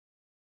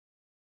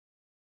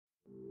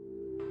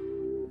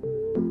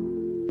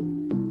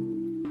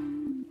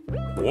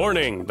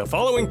Warning, the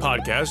following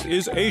podcast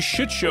is a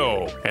shit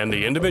show, and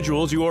the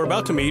individuals you are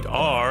about to meet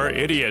are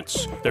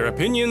idiots. Their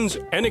opinions,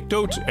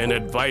 anecdotes, and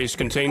advice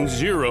contain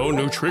zero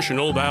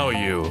nutritional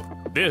value.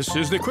 This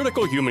is the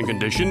critical human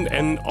condition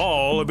and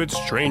all of its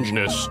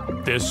strangeness.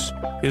 This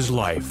is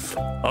life,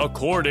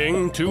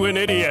 according to an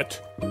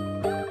idiot.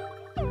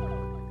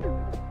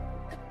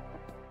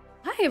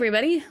 Hi,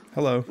 everybody.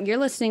 Hello. You're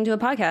listening to a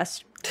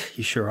podcast.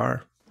 You sure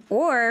are.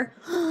 Or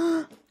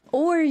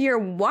you're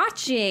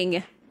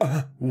watching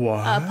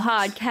What? a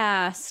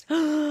podcast.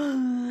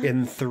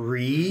 In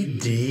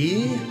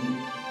 3D?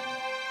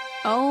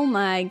 Oh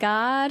my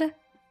God.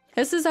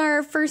 This is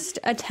our first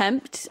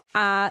attempt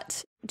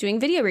at doing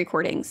video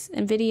recordings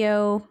and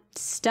video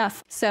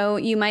stuff. So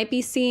you might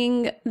be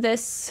seeing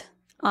this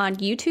on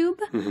YouTube.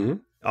 Mm-hmm.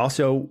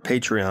 Also,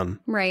 Patreon.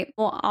 Right.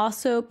 We'll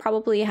also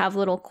probably have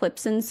little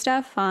clips and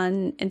stuff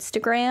on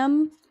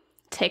Instagram,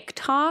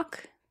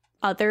 TikTok,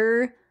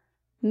 other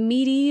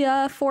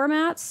media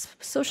formats,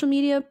 social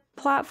media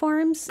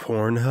platforms.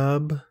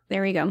 Pornhub.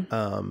 There we go.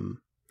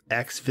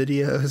 X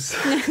videos.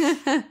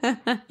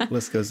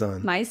 List goes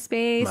on.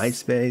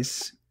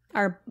 MySpace.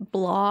 Our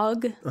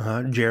blog.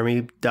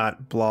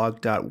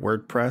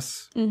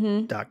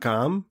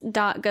 Jeremy.blog.wordpress.com.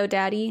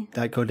 .godaddy.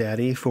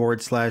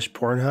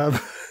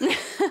 .godaddy/Pornhub.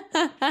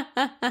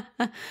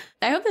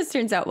 I hope this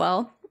turns out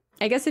well.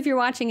 I guess if you're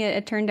watching it,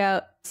 it turned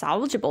out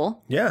salvageable.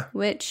 Yeah.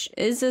 Which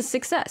is a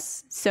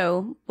success.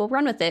 So we'll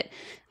run with it.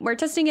 We're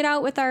testing it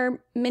out with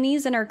our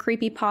minis and our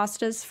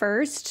creepypastas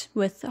first,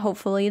 with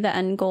hopefully the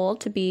end goal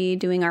to be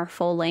doing our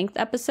full length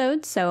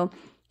episodes. So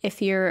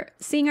if you're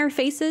seeing our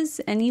faces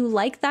and you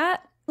like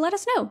that, let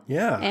us know.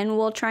 Yeah. And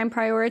we'll try and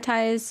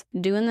prioritize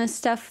doing this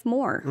stuff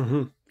more.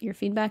 Mm-hmm. Your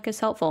feedback is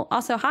helpful.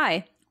 Also,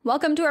 hi.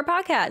 Welcome to our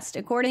podcast,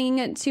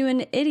 According to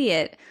an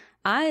Idiot.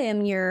 I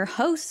am your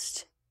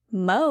host,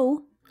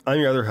 Mo. I'm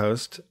your other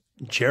host,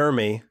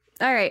 Jeremy.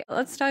 All right,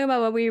 let's talk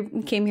about what we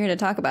came here to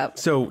talk about.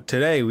 So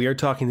today we are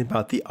talking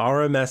about the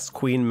RMS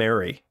Queen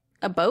Mary.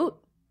 A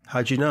boat?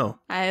 How'd you know?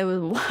 I was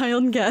a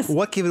wild guess.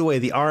 What gave it away,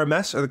 the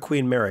RMS or the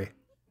Queen Mary?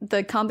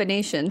 The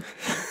combination.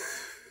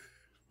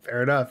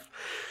 Fair enough.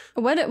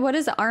 What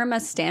does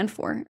RMS stand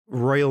for?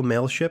 Royal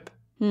Mail Ship.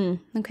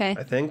 Okay.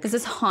 I think. Is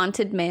this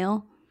haunted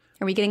mail?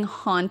 Are we getting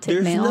haunted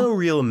There's mail? no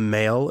real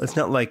mail. It's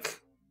not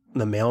like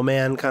the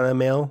mailman kind of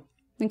mail.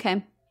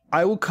 Okay.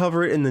 I will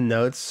cover it in the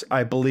notes.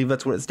 I believe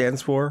that's what it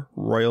stands for.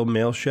 Royal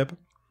Mail Ship.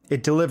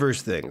 It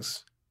delivers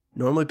things.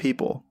 Normally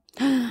people.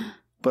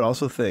 But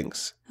also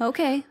things.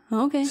 Okay.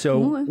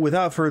 So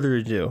without further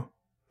ado,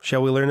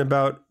 shall we learn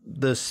about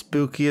the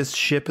spookiest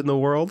ship in the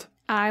world?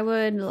 I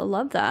would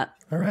love that.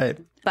 All right.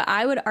 But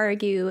I would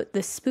argue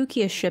the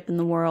spookiest ship in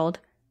the world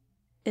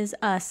is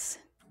us.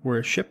 We're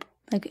a ship?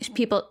 Like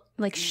people,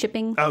 like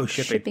shipping. Oh,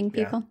 shipping. Shipping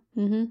people.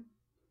 Yeah. Mm-hmm.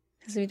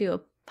 Because we do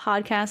a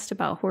podcast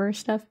about horror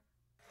stuff.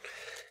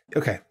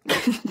 Okay.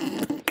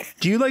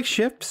 Do you like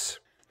ships?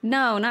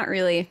 No, not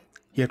really.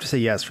 You have to say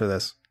yes for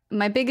this.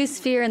 My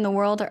biggest fear in the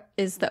world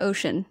is the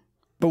ocean.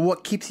 But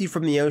what keeps you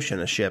from the ocean,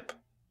 a ship?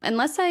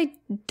 Unless I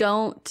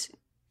don't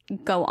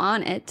go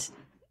on it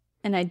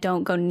and I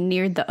don't go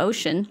near the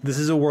ocean. This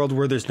is a world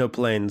where there's no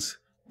planes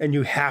and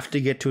you have to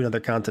get to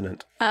another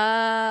continent.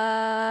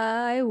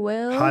 I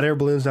will. Hot air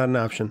balloon's not an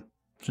option.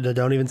 So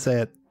don't even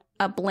say it.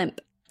 A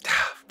blimp.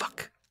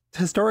 Fuck.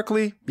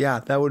 Historically, yeah,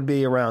 that would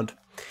be around.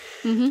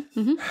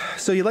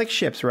 So you like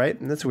ships, right?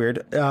 That's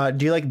weird.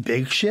 Do you like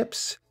big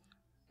ships?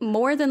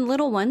 More than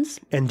little ones.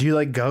 And do you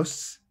like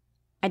ghosts?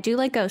 I do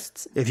like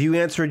ghosts. If you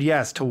answered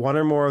yes to one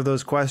or more of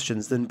those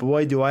questions, then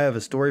boy, do I have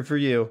a story for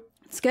you.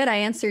 It's good. I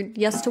answered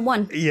yes to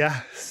one.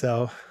 Yeah,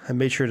 so I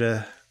made sure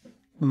to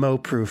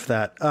Mo-proof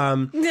that.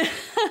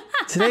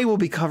 Today we'll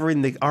be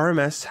covering the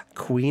RMS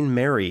Queen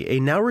Mary, a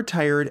now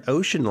retired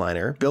ocean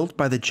liner built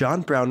by the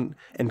John Brown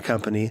and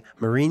Company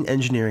marine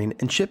engineering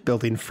and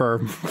shipbuilding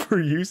firm for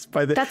use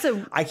by the...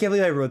 I can't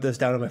believe I wrote this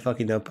down in my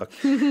fucking notebook.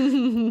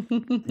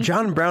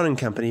 John Brown and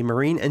Company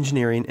marine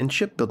engineering and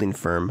shipbuilding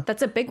firm.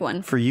 That's a big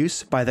one. For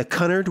use by the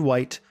Cunard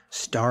White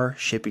Star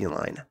Shipping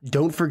Line.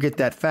 Don't forget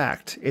that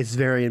fact. It's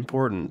very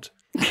important.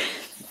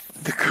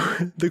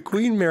 The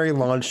Queen Mary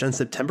launched on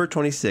September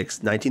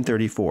 26,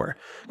 1934.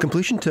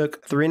 Completion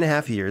took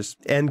 3.5 years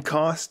and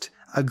cost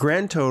a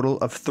grand total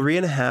of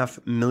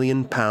 £3.5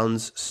 million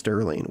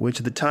sterling, which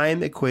at the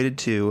time equated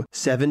to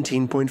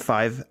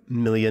 $17.5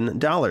 million,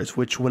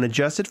 which when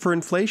adjusted for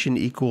inflation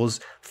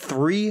equals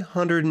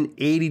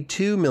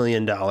 $382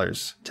 million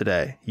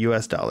today,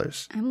 US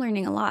dollars. I'm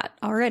learning a lot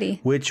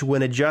already. Which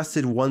when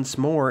adjusted once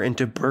more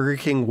into Burger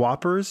King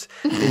Whoppers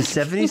is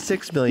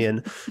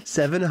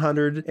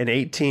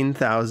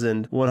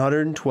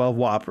 76,718,112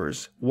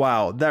 Whoppers.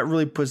 Wow, that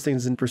really puts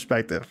things in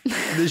perspective.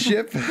 The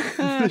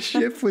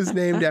ship was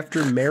named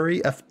after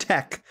Mary of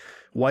Teck,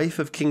 wife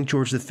of King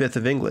George V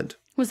of England.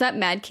 Was that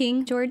Mad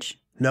King George?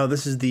 No,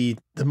 this is the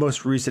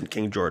most recent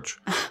King George.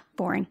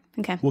 Boring.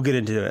 Okay. We'll get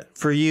into it.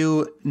 For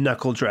you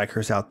knuckle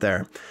draggers out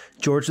there,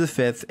 George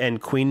V and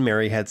Queen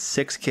Mary had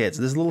 6 kids.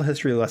 This is a little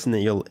history lesson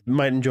that you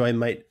might enjoy,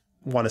 might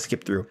want to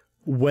skip through.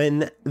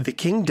 When the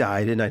king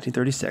died in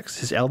 1936,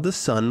 his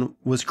eldest son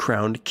was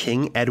crowned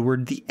King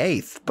Edward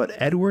VIII, but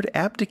Edward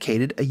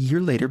abdicated a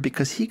year later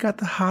because he got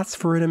the hots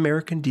for an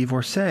American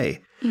divorcee,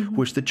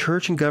 which the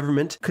church and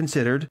government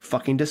considered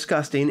fucking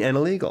disgusting and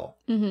illegal.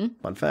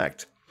 Fun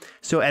fact.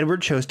 So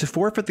Edward chose to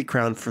forfeit the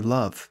crown for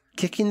love,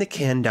 kicking the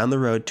can down the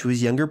road to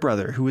his younger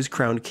brother, who was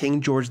crowned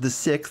King George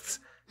VI,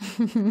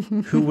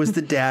 who was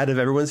the dad of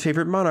everyone's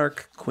favorite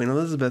monarch, Queen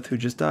Elizabeth, who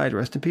just died.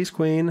 Rest in peace,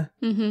 Queen.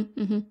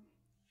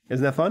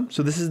 Isn't that fun?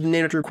 So this is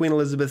named after Queen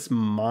Elizabeth's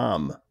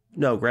mom.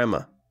 No,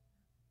 grandma.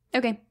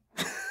 Okay.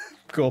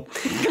 Cool.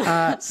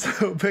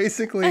 So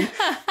basically,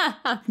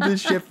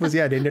 this ship was,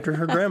 named after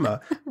her grandma.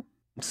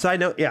 Side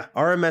note,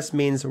 RMS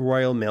means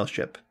Royal Mail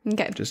Ship.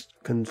 Okay. Just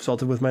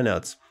consulted with my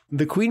notes.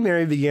 The Queen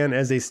Mary began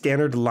as a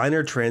standard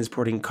liner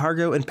transporting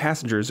cargo and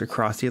passengers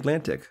across the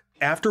Atlantic.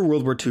 After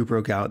World War II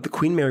broke out, the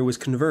Queen Mary was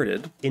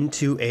converted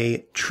into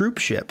a troop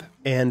ship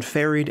and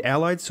ferried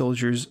Allied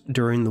soldiers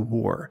during the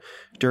war.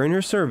 During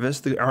her service,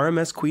 the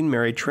RMS Queen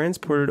Mary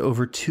transported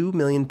over 2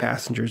 million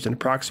passengers and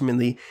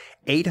approximately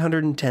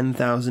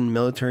 810,000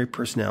 military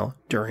personnel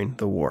during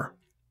the war.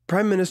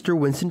 Prime Minister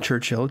Winston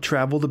Churchill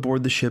traveled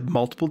aboard the ship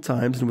multiple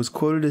times and was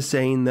quoted as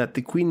saying that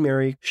the Queen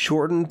Mary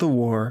shortened the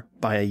war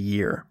by a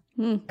year.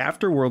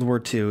 After World War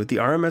II, the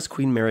RMS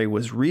Queen Mary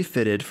was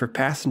refitted for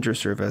passenger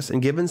service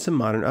and given some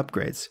modern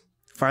upgrades.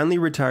 Finally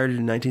retired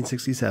in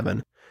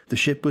 1967, the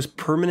ship was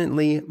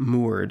permanently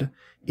moored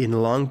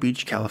in Long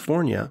Beach,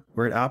 California,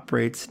 where it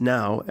operates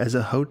now as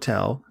a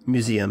hotel,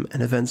 museum,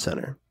 and event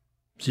center.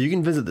 So you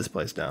can visit this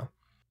place now.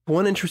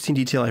 One interesting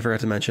detail I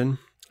forgot to mention,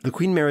 the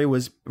Queen Mary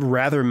was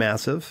rather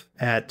massive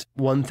at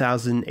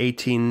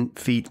 1,018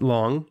 feet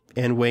long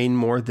and weighing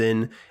more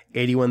than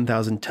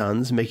 81,000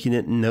 tons, making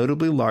it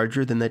notably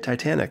larger than the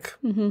Titanic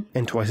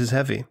and twice as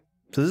heavy.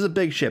 So this is a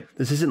big ship.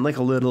 This isn't like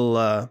a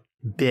little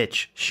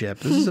bitch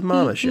ship. This is a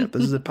mama ship.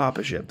 This is a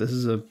papa ship. This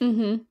is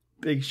a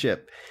big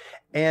ship.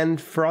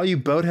 And for all you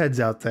boatheads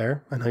out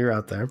there, I know you're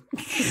out there,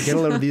 get a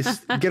load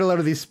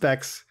of these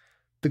specs.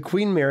 The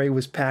Queen Mary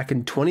was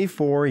packing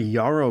 24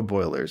 Yarrow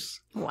boilers.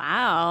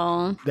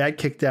 Wow. That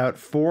kicked out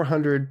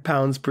 400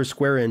 pounds per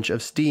square inch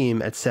of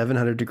steam at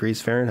 700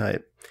 degrees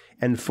Fahrenheit.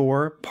 And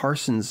 4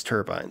 Parsons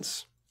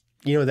turbines.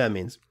 You know what that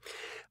means.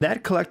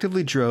 That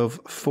collectively drove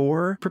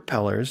 4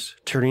 propellers,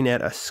 turning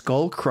at a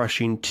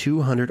skull-crushing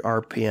 200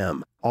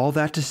 RPM. All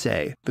that to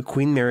say, the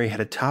Queen Mary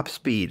had a top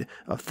speed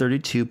of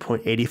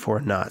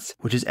 32.84 knots,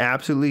 which is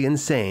absolutely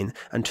insane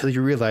until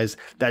you realize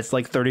that's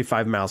like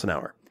 35 miles an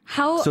hour.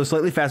 So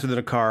slightly faster than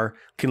a car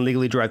can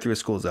legally drive through a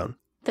school zone.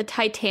 The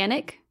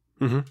Titanic,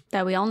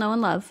 that we all know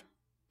and love,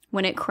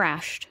 when it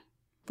crashed,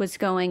 was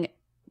going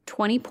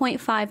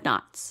 20.5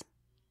 knots.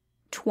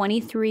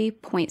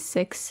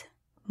 23.6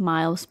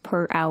 miles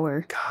per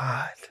hour.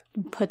 God.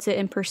 Puts it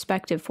in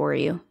perspective for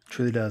you.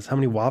 Truly does. How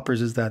many whoppers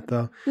is that,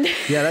 though?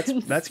 Yeah,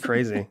 that's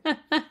crazy.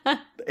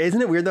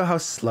 Isn't it weird, though, how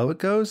slow it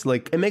goes?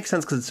 Like, it makes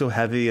sense because it's so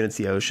heavy and it's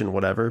the ocean,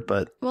 whatever,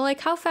 but... Well,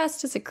 like, how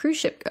fast does a cruise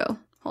ship go?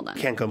 Hold on.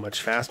 Can't go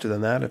much faster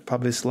than that. It's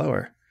probably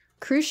slower.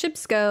 Cruise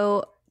ships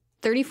go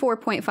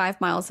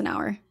 34.5 miles an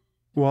hour.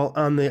 Well,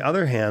 on the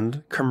other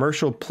hand,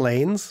 commercial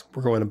planes,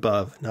 we're going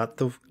above, not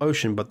the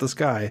ocean, but the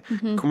sky.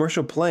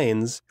 Commercial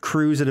planes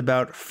cruise at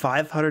about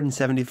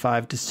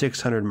 575 to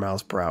 600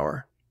 miles per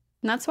hour.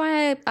 And that's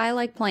why I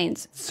like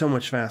planes. So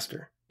much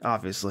faster,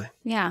 obviously.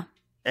 Yeah.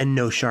 And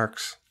no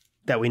sharks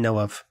that we know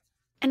of.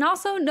 And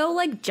also no,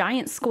 like,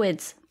 giant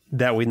squids.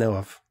 That we know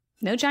of.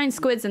 No giant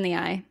squids in the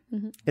eye.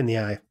 In the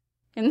eye.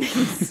 In the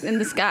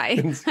sky.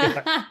 In the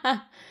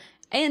sky.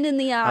 And in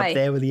the eye. Up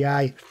there with the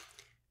eye.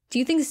 Do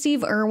you think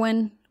Steve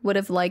Irwin would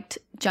have liked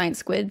giant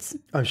squids?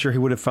 I'm sure he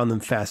would have found them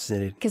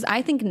fascinating. Because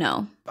I think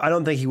no. I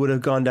don't think he would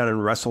have gone down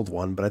and wrestled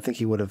one, but I think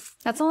he would have...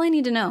 That's all I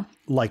need to know.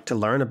 Liked to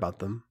learn about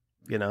them,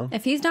 you know?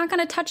 If he's not going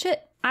to touch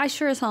it, I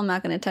sure as hell am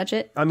not going to touch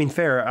it. I mean,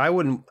 fair. I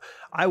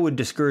would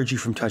discourage you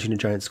from touching a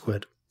giant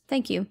squid.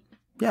 Thank you.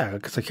 Yeah,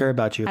 because I care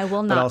about you. I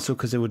will not. But also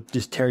because it would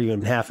just tear you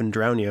in half and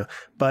drown you.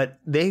 But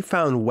they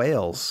found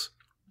whales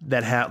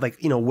that have,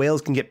 like, you know,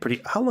 whales can get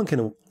pretty... How long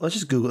can let's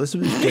just Google. This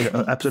is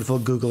an episode full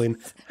of Googling.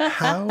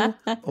 How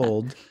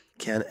old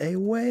can a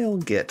whale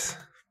get?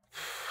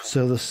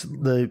 So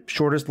the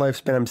shortest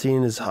lifespan I'm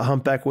seeing is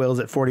humpback whales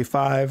at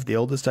 45. The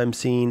oldest I'm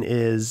seeing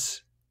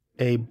is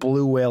a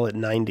blue whale at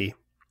 90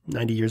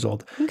 years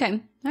old.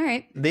 Okay. All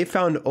right. They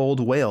found old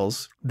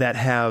whales that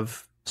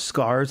have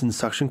scars and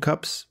suction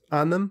cups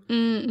on them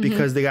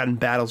because they got in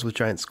battles with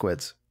giant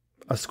squids.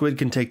 A giant squid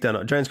can take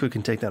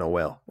down a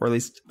whale, or at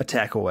least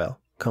attack a whale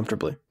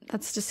comfortably.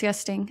 That's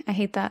disgusting. I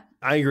hate that.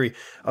 I agree.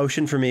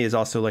 Ocean for me is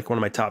also like one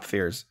of my top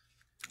fears.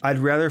 I'd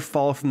rather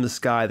fall from the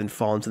sky than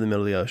fall into the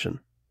middle of the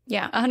ocean.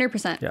 Yeah,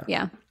 100%.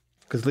 Yeah.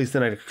 Because at least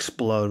then I'd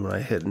explode when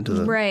I hit into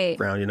the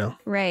ground, you know?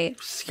 Right.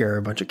 Scare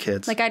a bunch of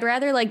kids. Like, I'd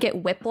rather, like,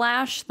 get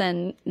whiplash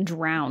than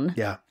drown.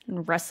 Yeah.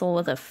 And wrestle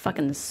with a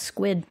fucking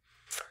squid.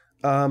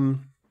 How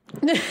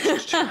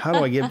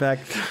do I get back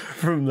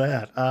from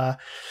that?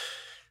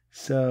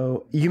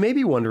 So you may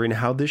be wondering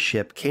how this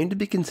ship came to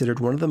be considered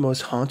one of the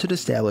most haunted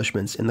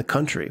establishments in the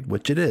country,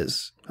 which it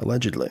is,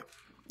 allegedly.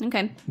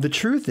 Okay. The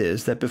truth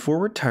is that before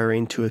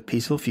retiring to a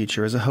peaceful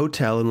future as a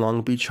hotel in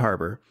Long Beach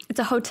Harbor... It's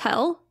a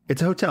hotel?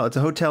 It's a hotel. It's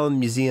a hotel and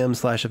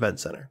museum/event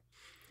center.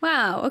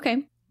 Wow,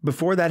 okay.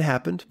 Before that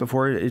happened,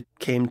 before it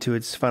came to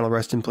its final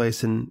resting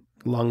place in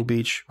Long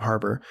Beach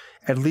Harbor,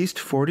 at least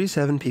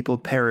 47 people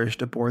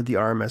perished aboard the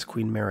RMS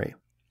Queen Mary.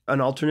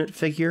 An alternate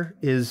figure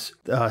is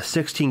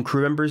 16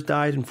 crew members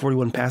died and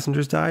 41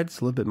 passengers died. It's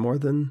a little bit more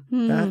than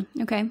that.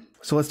 Okay.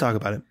 So let's talk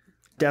about it.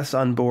 Deaths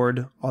on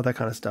board, all that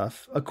kind of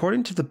stuff.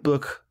 According to the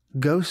book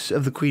Ghosts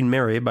of the Queen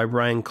Mary by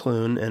Brian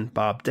Clune and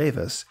Bob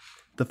Davis,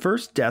 the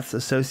first deaths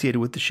associated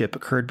with the ship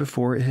occurred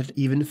before it had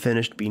even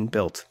finished being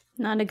built.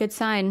 Not a good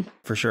sign.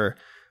 For sure.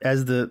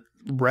 As the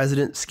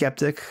resident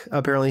skeptic,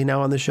 apparently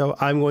now on the show,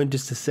 I'm going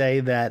just to say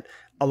that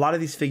a lot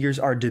of these figures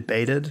are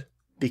debated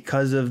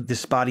because of the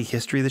spotty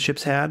history the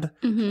ship's had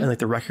and like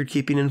the record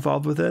keeping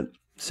involved with it.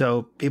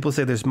 So people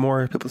say there's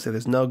more, people say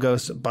there's no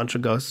ghosts, a bunch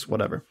of ghosts,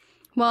 whatever.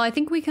 Well, I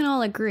think we can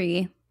all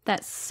agree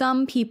that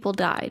some people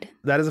died.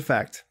 That is a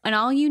fact. And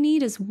all you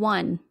need is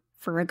one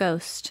for a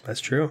ghost. That's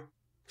true.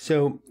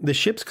 So the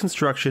ship's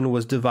construction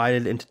was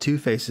divided into two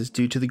phases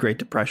due to the Great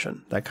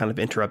Depression. That kind of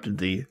interrupted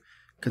the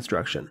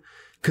construction.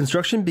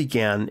 Construction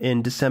began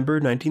in December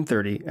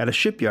 1930 at a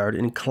shipyard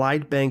in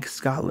Clydebank,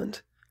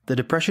 Scotland. The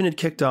Depression had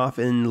kicked off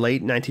in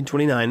late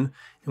 1929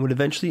 and would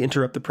eventually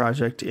interrupt the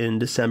project in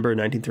December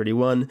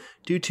 1931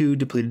 due to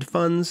depleted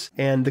funds,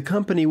 and the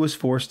company was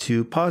forced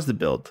to pause the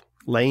build,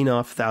 laying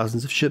off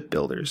thousands of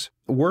shipbuilders.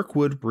 Work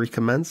would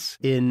recommence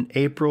in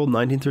April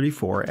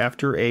 1934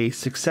 after a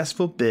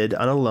successful bid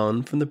on a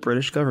loan from the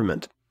British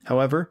government.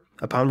 However,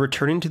 upon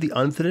returning to the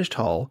unfinished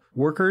hull,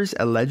 workers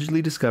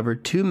allegedly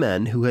discovered two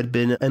men who had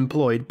been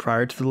employed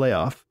prior to the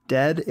layoff,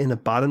 dead in a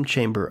bottom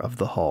chamber of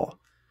the hull.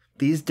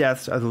 These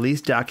deaths are the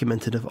least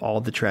documented of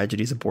all the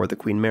tragedies aboard the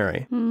Queen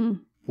Mary.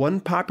 One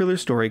popular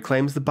story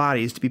claims the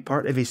bodies to be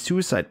part of a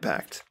suicide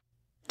pact.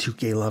 Two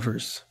gay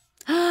lovers.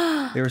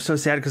 They were so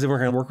sad because they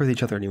weren't going to work with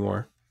each other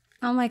anymore.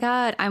 Oh my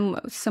God, I'm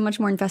so much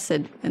more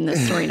invested in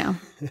this story now.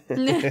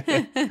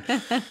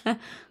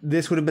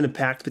 This would have been a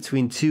pact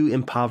between two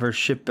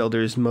impoverished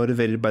shipbuilders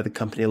motivated by the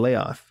company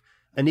layoff.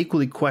 An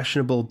equally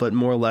questionable but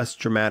more or less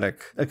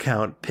dramatic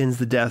account pins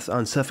the deaths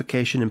on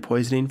suffocation and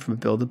poisoning from a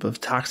buildup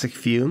of toxic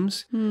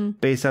fumes,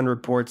 based on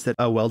reports that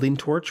a welding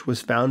torch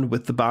was found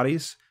with the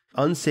bodies.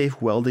 Unsafe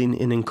welding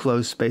in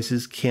enclosed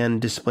spaces can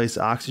displace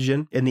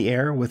oxygen in the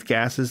air with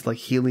gases like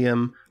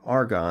helium,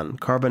 argon,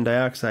 carbon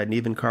dioxide, and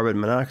even carbon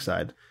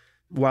monoxide.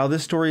 While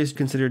this story is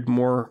considered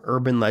more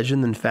urban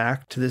legend than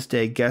fact, to this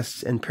day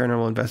guests and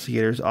paranormal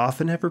investigators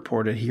often have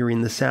reported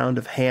hearing the sound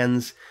of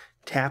hands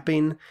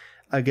tapping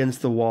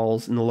against the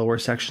walls in the lower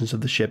sections of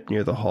the ship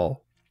near the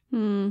hull.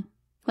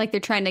 Like they're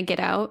trying to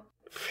get out?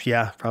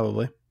 Yeah,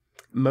 probably.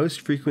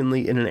 Most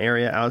frequently in an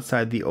area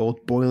outside the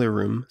old boiler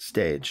room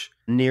stage,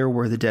 near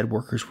where the dead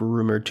workers were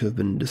rumored to have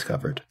been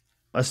discovered.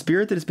 A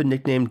spirit that has been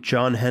nicknamed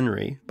John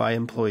Henry by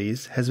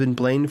employees has been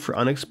blamed for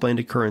unexplained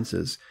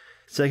occurrences.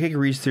 Psychic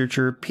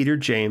researcher Peter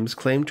James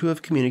claimed to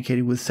have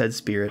communicated with said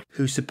spirit,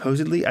 who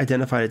supposedly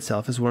identified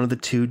itself as one of the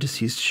two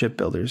deceased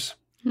shipbuilders.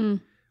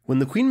 When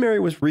the Queen Mary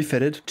was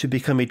refitted to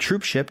become a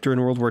troop ship during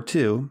World War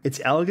II,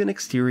 its elegant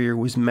exterior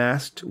was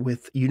masked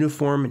with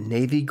uniform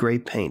navy gray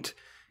paint,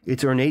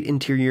 its ornate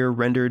interior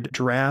rendered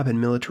drab and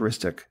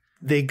militaristic.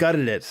 They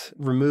gutted it,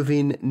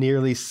 removing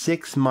nearly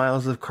 6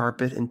 miles of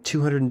carpet and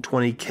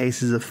 220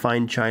 cases of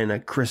fine china,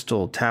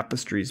 crystal,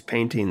 tapestries,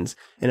 paintings,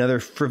 and other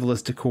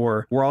frivolous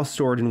decor were all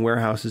stored in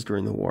warehouses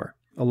during the war,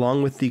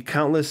 along with the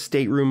countless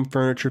stateroom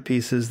furniture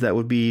pieces that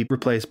would be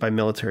replaced by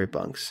military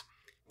bunks.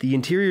 The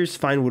interior's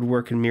fine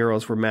woodwork and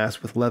murals were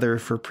masked with leather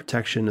for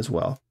protection as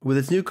well. With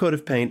its new coat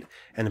of paint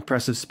and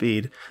impressive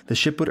speed, the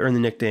ship would earn the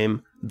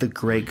nickname the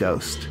Grey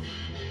Ghost.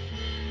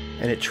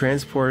 And it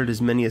transported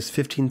as many as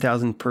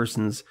 15,000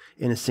 persons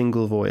in a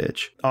single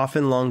voyage,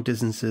 often long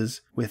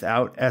distances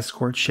without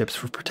escort ships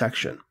for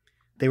protection.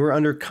 They were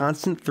under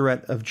constant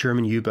threat of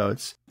German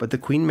U-boats, but the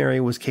Queen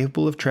Mary was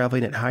capable of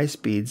traveling at high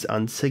speeds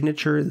on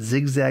signature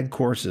zigzag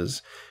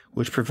courses,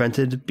 which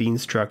prevented being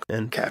struck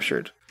and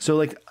captured.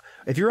 So,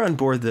 if you're on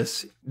board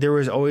this, there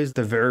was always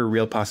the very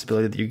real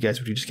possibility that you guys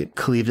would just get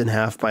cleaved in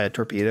half by a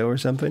torpedo or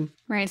something.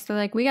 Right,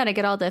 so we got to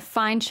get all the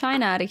fine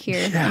china out of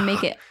here and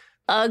make it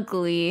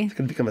ugly. It's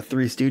going to become a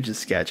Three Stooges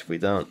sketch if we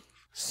don't.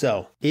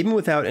 So, even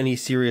without any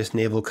serious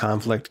naval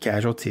conflict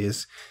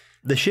casualties,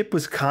 the ship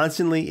was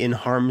constantly in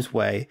harm's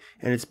way,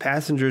 and its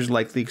passengers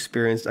likely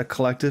experienced a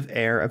collective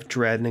air of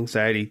dread and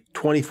anxiety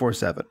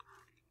 24/7.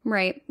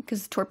 Right,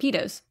 because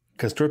torpedoes.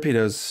 Because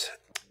torpedoes.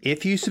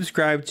 If you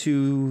subscribe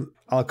to,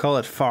 I'll call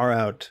it far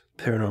out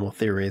paranormal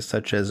theories,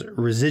 such as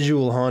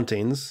residual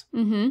hauntings,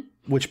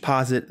 which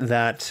posit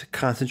that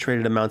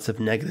concentrated amounts of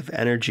negative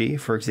energy,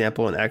 for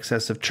example, in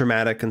excess of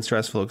traumatic and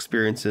stressful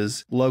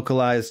experiences,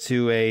 localized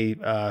to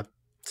a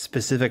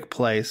specific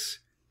place,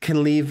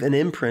 can leave an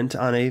imprint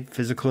on a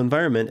physical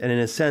environment and, in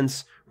a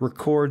sense,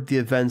 record the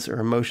events or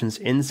emotions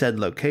in said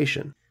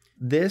location.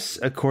 This,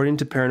 according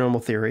to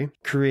paranormal theory,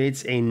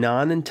 creates a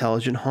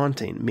non-intelligent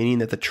haunting, meaning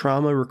that the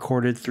trauma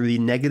recorded through the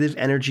negative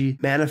energy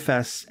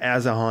manifests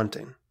as a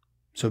haunting.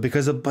 So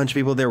because a bunch of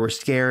people there were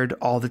scared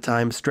all the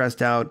time,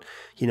 stressed out,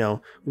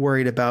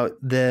 worried about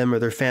them or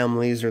their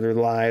families or their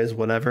lives,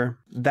 whatever,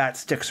 that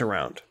sticks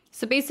around.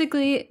 So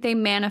basically, they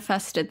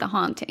manifested the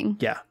haunting.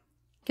 Yeah.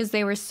 Because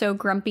they were so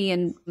grumpy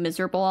and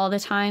miserable all the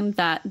time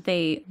that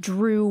they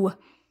drew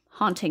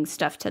haunting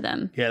stuff to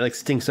them. Yeah, it like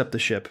stinks up the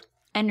ship.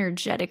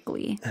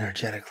 Energetically.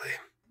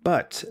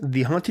 But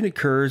the haunting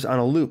occurs on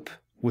a loop,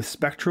 with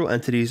spectral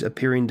entities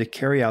appearing to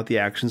carry out the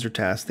actions or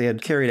tasks they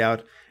had carried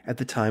out at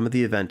the time of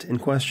the event in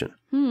question,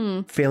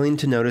 failing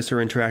to notice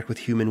or interact with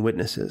human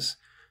witnesses.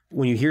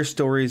 When you hear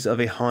stories of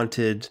a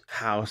haunted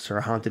house or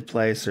a haunted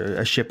place or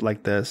a ship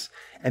like this,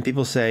 and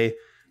people say,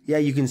 yeah,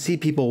 you can see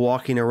people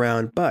walking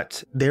around,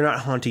 but they're not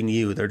haunting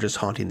you, they're just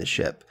haunting the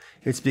ship.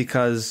 It's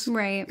because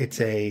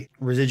it's a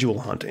residual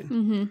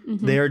haunting.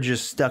 They're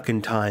just stuck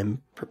in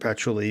time,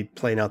 perpetually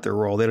playing out their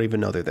role. They don't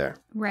even know they're there.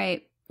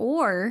 Right.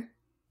 Or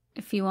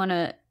if you want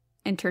to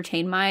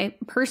entertain my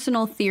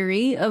personal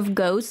theory of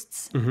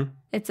ghosts,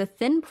 it's a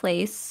thin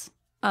place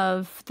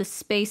of the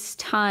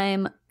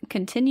space-time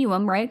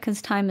continuum, right?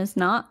 Because time is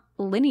not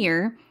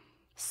linear.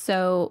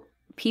 So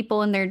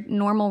people in their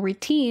normal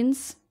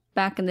routines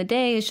back in the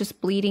day is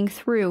just bleeding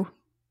through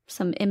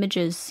some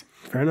images.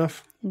 Fair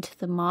enough. Into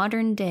the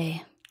modern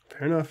day.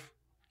 Fair enough.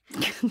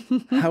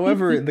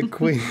 However, the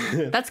queen...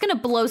 That's going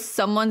to blow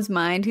someone's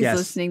mind who's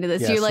listening to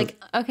this. You're like,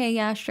 okay,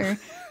 yeah, sure.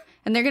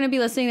 And they're going to be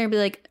listening. They'll be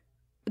like,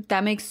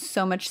 that makes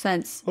so much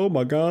sense. Oh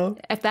my God.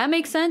 If that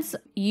makes sense,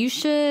 you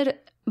should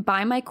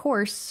buy my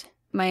course,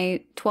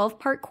 my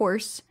 12-part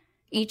course.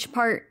 Each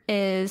part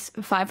is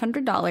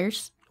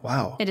 $500.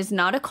 Wow. It is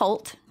not a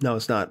cult. No,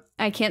 it's not.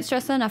 I can't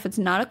stress that enough. It's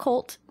not a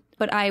cult,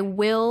 but I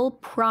will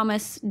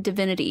promise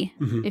divinity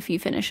if you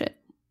finish it.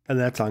 And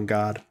that's on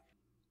God.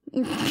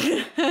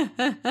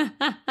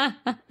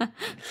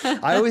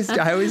 I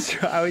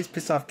always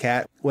piss off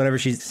Kat whenever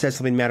she says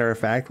something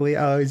matter-of-factly.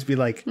 I always be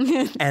like,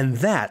 and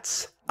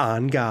that's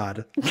on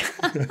God.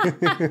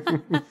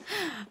 I'm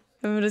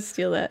going to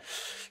steal that.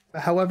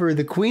 However,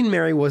 the Queen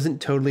Mary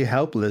wasn't totally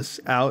helpless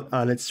out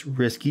on its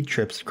risky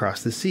trips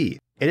across the sea.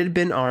 It had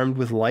been armed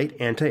with light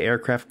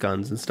anti-aircraft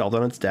guns installed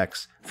on its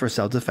decks for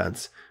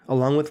self-defense,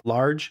 along with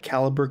large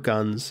caliber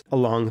guns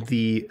along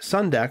the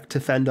sun deck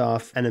to fend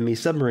off enemy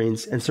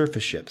submarines and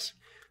surface ships.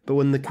 But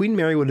when the Queen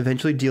Mary would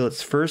eventually deal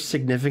its first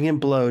significant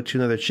blow to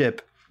another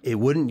ship, it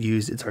wouldn't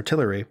use its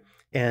artillery,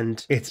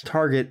 and its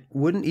target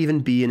wouldn't even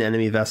be an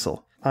enemy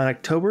vessel. On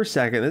October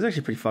 2nd, this is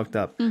actually pretty fucked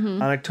up.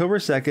 On October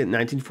 2nd,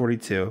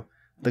 1942,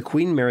 the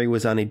Queen Mary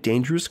was on a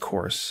dangerous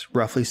course,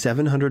 roughly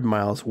 700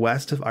 miles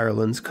west of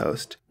Ireland's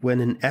coast, when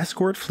an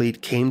escort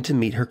fleet came to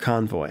meet her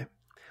convoy.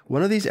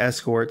 One of these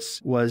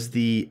escorts was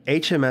the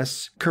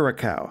HMS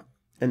Curacao,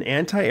 an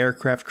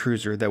anti-aircraft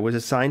cruiser that was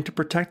assigned to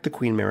protect the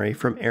Queen Mary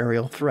from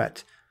aerial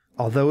threat,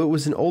 although it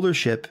was an older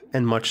ship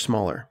and much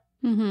smaller.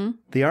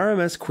 The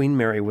RMS Queen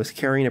Mary was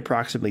carrying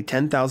approximately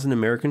 10,000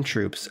 American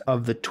troops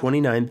of the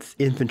 29th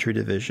Infantry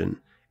Division,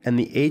 and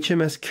the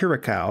HMS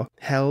Curacao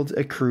held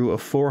a crew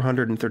of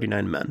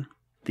 439 men.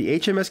 The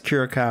HMS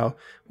Curacao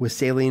was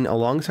sailing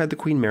alongside the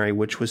Queen Mary,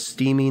 which was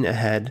steaming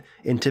ahead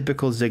in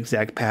typical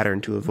zigzag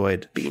pattern to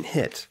avoid being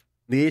hit.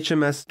 The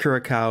HMS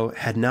Curacao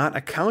had not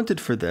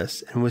accounted for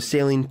this and was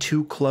sailing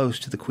too close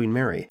to the Queen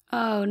Mary.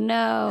 Oh,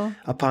 no.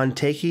 Upon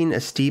taking a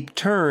steep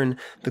turn,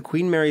 the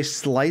Queen Mary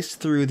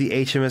sliced through the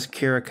HMS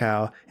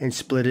Curacao and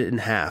split it in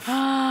half.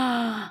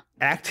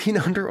 Acting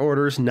under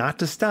orders not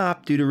to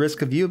stop due to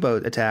risk of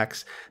U-boat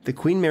attacks, the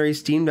Queen Mary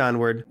steamed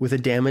onward with a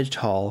damaged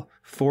hull,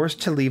 forced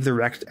to leave the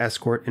wrecked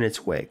escort in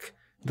its wake.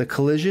 The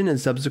collision and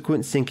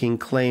subsequent sinking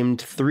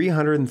claimed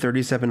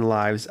 337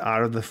 lives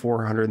out of the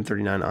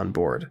 439 on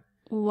board.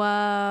 Whoa.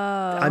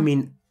 I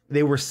mean,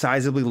 they were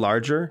sizably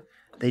larger.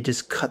 They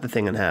just cut the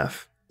thing in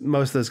half.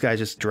 Most of those guys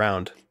just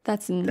drowned.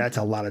 That's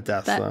a lot of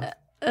deaths,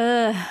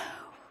 though.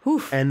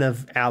 Oof. And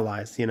of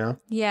allies,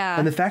 Yeah.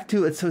 And the fact,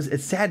 too,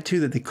 it's sad, too,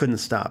 that they couldn't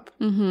stop.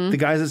 The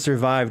guys that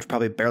survived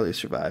probably barely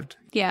survived.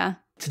 Yeah.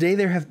 Today,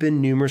 there have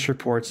been numerous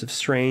reports of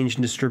strange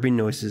and disturbing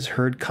noises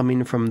heard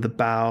coming from the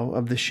bow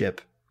of the ship.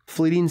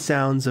 Fleeting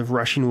sounds of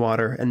rushing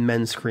water and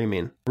men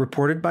screaming.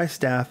 Reported by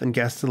staff and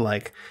guests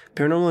alike,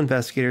 paranormal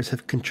investigators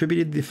have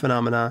contributed the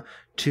phenomena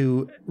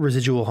to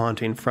residual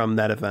haunting from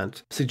that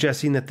event,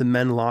 suggesting that the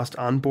men lost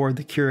on board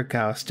the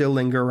Curacao still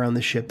linger around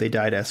the ship they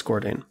died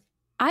escorting.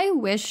 I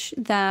wish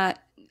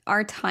that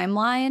our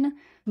timeline,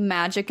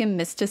 magic and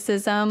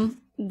mysticism,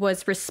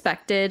 was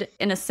respected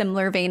in a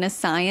similar vein as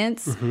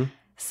science.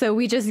 So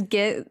we just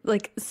get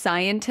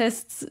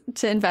scientists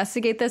to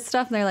investigate this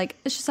stuff and they're like,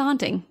 it's just a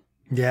haunting.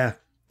 Yeah.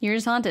 You're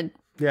just haunted.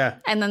 Yeah.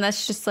 And then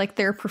that's just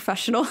their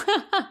professional.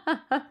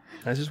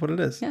 That's just what it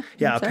is.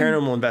 Yeah, a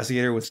paranormal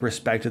investigator was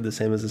respected the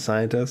same as a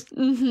scientist.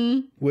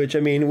 Which,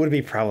 would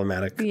be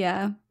problematic.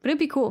 Yeah, but it'd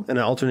be cool. In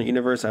an alternate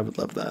universe, I would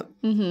love that.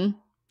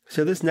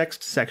 So this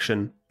next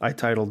section I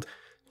titled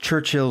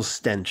Churchill's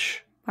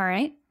Stench. All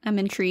right, I'm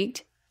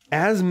intrigued.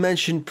 As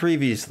mentioned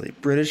previously,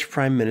 British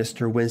Prime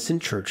Minister Winston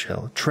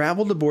Churchill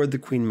traveled aboard the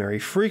Queen Mary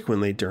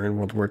frequently during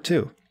World War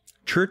II.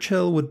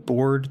 Churchill would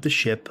board the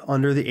ship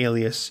under the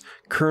alias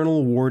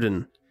Colonel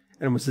Warden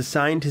and was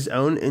assigned his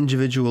own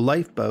individual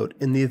lifeboat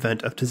in the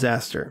event of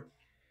disaster.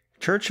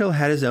 Churchill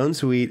had his own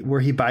suite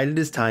where he bided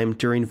his time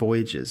during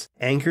voyages,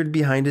 anchored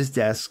behind his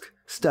desk,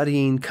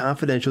 studying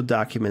confidential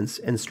documents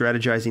and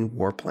strategizing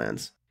war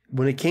plans.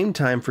 When it came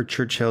time for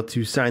Churchill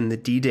to sign the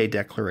D-Day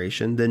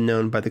Declaration, then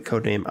known by the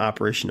codename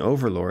Operation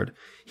Overlord,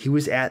 he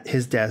was at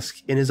his desk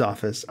in his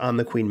office on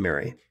the Queen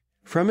Mary.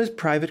 From his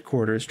private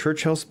quarters,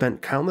 Churchill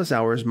spent countless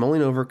hours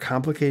mulling over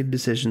complicated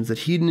decisions that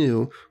he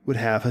knew would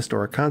have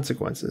historic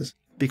consequences.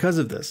 Because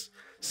of this,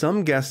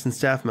 some guests and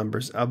staff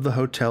members of the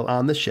hotel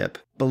on the ship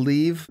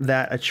believe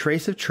that a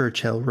trace of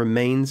Churchill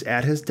remains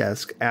at his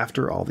desk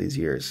after all these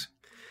years.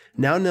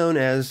 Now known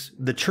as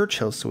the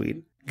Churchill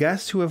Suite,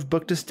 guests who have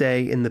booked a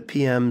stay in the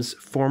PM's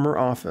former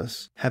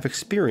office have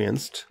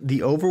experienced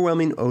the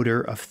overwhelming odor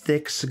of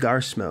thick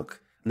cigar smoke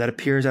that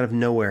appears out of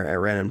nowhere at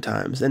random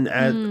times.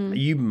 And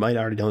you might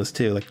already know this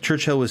too. Like,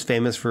 Churchill was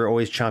famous for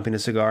always chomping a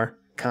cigar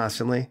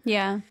constantly.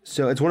 Yeah.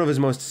 So it's one of his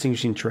most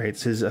distinguishing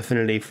traits, his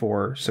affinity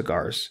for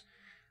cigars.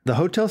 The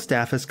hotel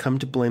staff has come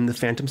to blame the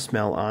phantom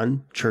smell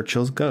on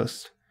Churchill's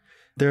ghost.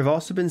 There have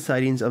also been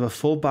sightings of a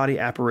full-body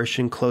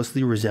apparition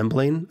closely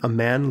resembling a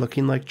man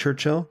looking like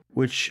Churchill,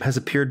 which has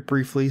appeared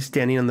briefly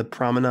standing on the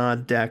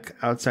promenade deck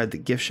outside the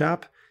gift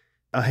shop.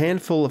 A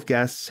handful of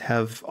guests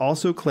have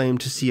also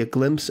claimed to see a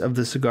glimpse of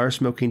the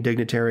cigar-smoking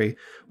dignitary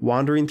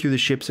wandering through the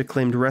ship's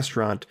acclaimed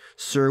restaurant,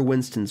 Sir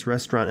Winston's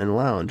Restaurant and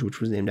Lounge, which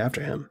was named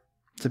after him.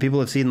 So people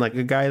have seen like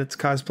a guy that's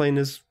cosplaying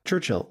as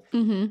Churchill.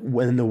 Mm-hmm.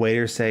 When the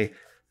waiters say,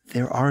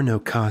 "There are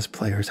no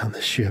cosplayers on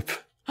the ship."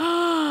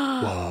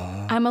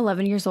 Whoa. I'm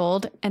 11 years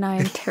old and I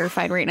am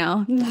terrified right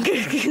now.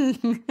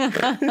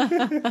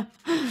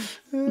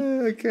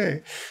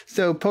 Okay.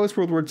 So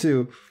post-World War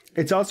II,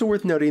 it's also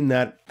worth noting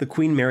that the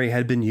Queen Mary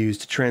had been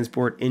used to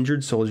transport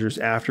injured soldiers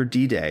after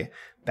D-Day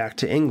back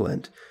to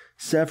England.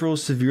 Several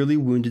severely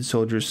wounded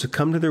soldiers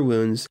succumbed to their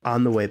wounds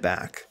on the way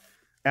back.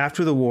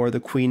 After the war, the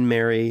Queen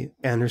Mary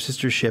and her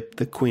sister ship,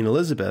 the Queen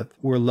Elizabeth,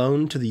 were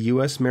loaned to the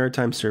U.S.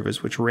 Maritime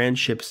Service, which ran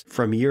ships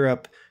from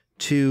Europe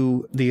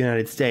to the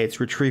United States,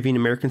 retrieving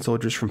American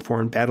soldiers from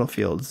foreign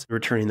battlefields,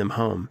 returning them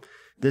home.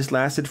 This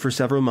lasted for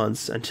several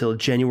months until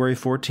January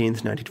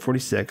 14th,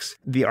 1946.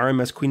 The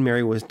RMS Queen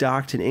Mary was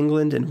docked in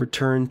England and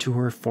returned to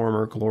her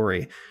former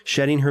glory,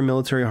 shedding her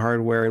military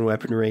hardware and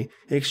weaponry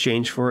in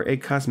exchange for a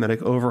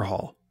cosmetic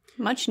overhaul.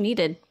 Much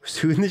needed.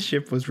 Soon the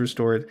ship was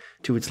restored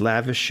to its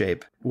lavish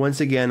shape.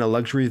 Once again a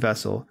luxury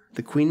vessel,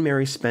 the Queen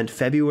Mary spent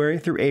February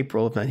through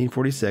April of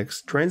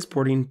 1946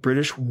 transporting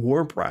British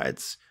war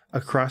brides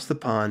across the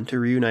pond to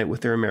reunite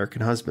with their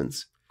American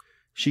husbands.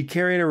 She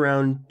carried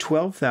around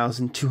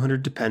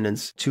 12,200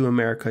 dependents to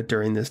America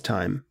during this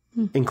time.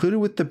 Included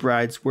with the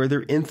brides were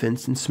their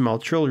infants and small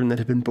children that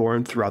had been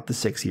born throughout the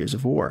 6 years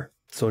of war.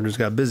 Soldiers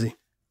got busy.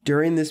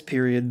 During this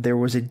period, there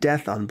was a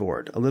death on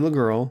board. A little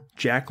girl,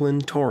 Jacqueline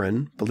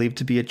Torrin, believed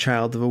to be a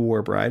child of a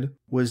war bride,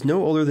 was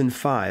no older than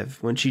 5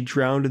 when she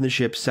drowned in the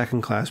ship's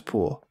second-class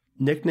pool.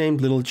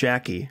 Nicknamed Little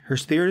Jackie, her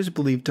spirit is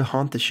believed to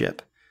haunt the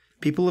ship.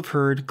 People have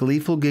heard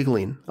gleeful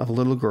giggling of a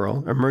little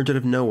girl emerge out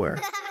of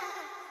nowhere,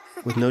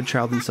 with no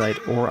child in sight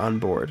or on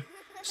board.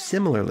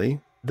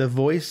 Similarly, the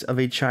voice of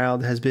a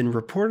child has been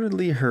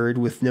reportedly heard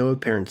with no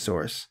apparent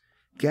source.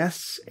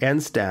 Guests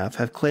and staff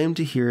have claimed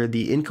to hear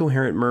the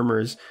incoherent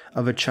murmurs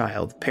of a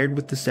child paired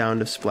with the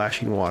sound of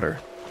splashing water.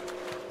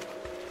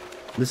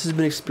 This has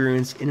been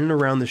experienced in and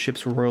around the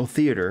ship's Royal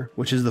Theatre,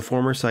 which is the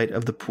former site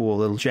of the pool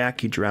little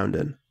Jackie drowned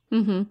in.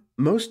 Mm-hmm.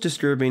 Most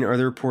disturbing are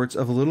the reports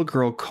of a little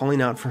girl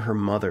calling out for her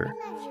mother.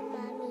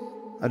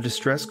 A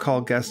distress call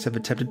guests have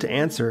attempted to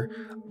answer,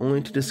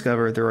 only to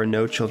discover there are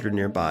no children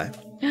nearby.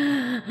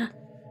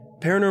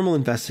 Paranormal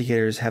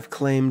investigators have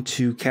claimed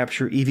to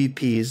capture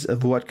EVPs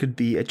of what could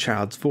be a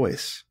child's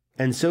voice,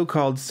 and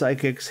so-called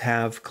psychics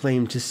have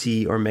claimed to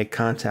see or make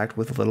contact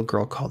with a little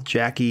girl called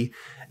Jackie,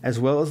 as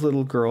well as a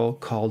little girl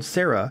called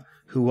Sarah,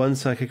 who one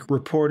psychic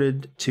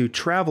reported to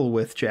travel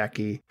with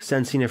Jackie,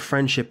 sensing a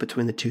friendship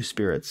between the two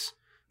spirits.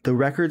 Though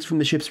records from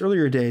the ship's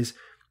earlier days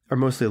are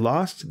mostly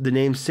lost, the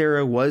name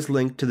Sarah was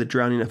linked to the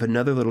drowning of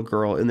another little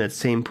girl in that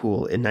same pool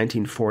in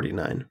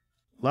 1949.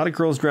 A lot of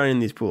girls drowning in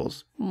these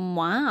pools.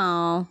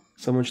 Wow.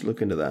 Someone should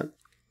look into that.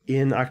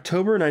 In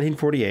October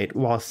 1948,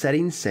 while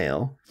setting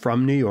sail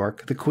from New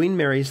York, the Queen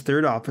Mary's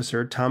third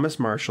officer, Thomas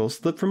Marshall,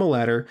 slipped from a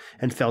ladder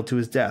and fell to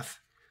his death.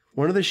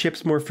 One of the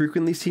ship's more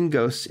frequently seen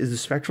ghosts is the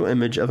spectral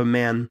image of a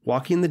man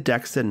walking the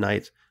decks at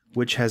night,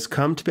 which has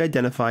come to be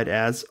identified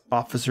as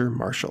Officer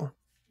Marshall.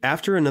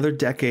 After another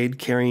decade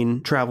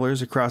carrying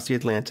travelers across the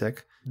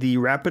Atlantic, the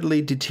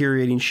rapidly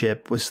deteriorating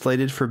ship was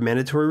slated for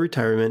mandatory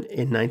retirement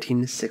in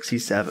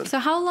 1967. So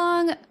how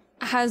long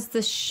has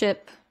the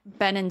ship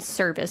been in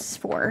service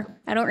for?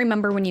 I don't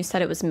remember when you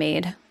said it was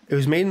made. It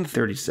was made in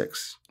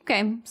 1936.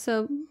 Okay,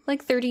 so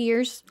like 30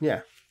 years.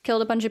 Yeah.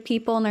 Killed a bunch of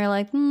people and they're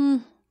like,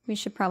 we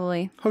should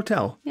probably...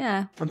 Hotel.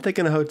 Yeah. I'm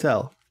thinking a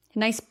hotel. A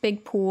nice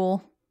big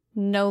pool.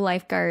 No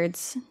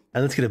lifeguards.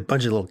 And let's get a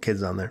bunch of little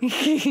kids on there.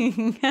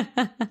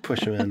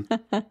 Push them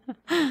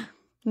in.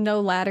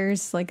 No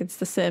ladders like it's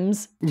The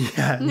Sims.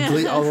 Yeah,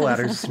 delete all the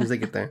ladders as soon as they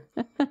get there.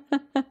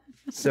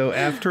 So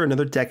after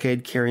another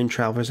decade carrying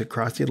travelers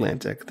across the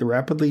Atlantic, the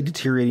rapidly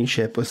deteriorating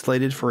ship was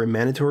slated for a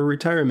mandatory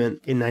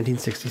retirement in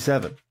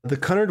 1967. The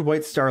Cunard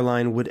White Star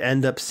Line would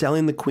end up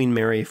selling the Queen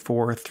Mary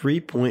for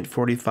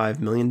 $3.45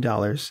 million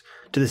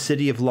to the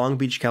city of Long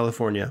Beach,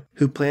 California,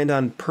 who planned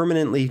on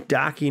permanently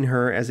docking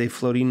her as a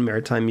floating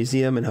maritime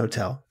museum and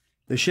hotel.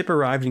 The ship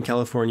arrived in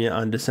California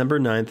on December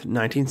 9th,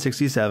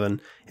 1967,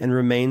 and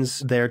remains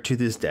there to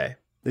this day.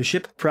 The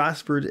ship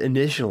prospered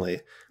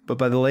initially, but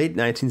by the late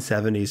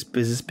 1970s,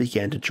 business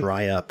began to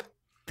dry up.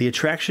 The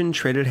attraction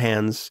traded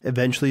hands,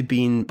 eventually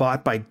being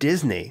bought by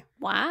Disney.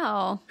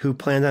 Wow. Who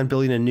planned on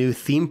building a new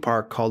theme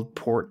park called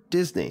Port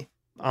Disney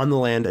on the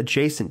land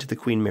adjacent to the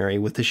Queen Mary,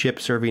 with the ship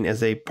serving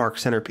as a park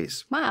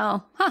centerpiece.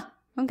 Wow. Huh.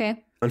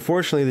 Okay.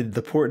 Unfortunately,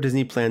 the Port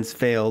Disney plans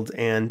failed,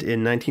 and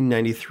in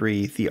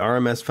 1993, the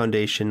RMS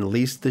Foundation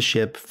leased the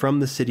ship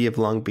from the city of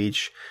Long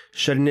Beach,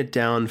 shutting it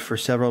down for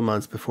several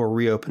months before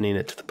reopening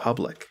it to the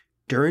public.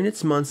 During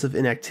its months of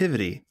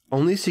inactivity,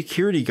 only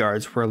security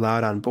guards were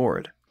allowed on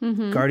board,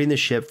 guarding the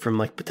ship from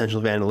potential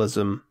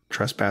vandalism,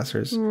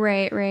 trespassers.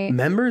 Right.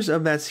 Members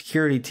of that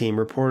security team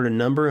reported a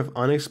number of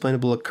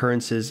unexplainable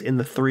occurrences in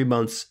the 3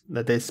 months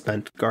that they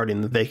spent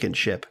guarding the vacant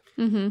ship.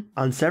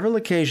 On several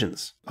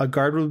occasions, a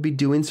guard would be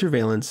doing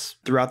surveillance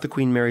throughout the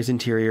Queen Mary's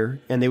interior,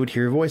 and they would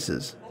hear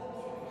voices.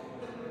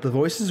 The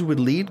voices would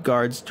lead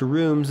guards to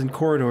rooms and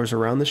corridors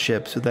around the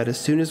ship so that as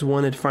soon as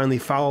one had finally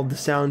followed the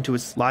sound to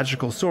its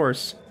logical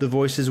source, the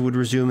voices would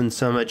resume in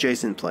some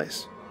adjacent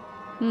place.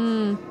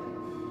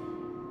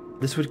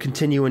 This would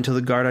continue until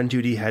the guard on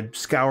duty had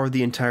scoured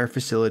the entire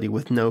facility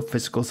with no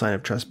physical sign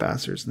of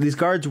trespassers. These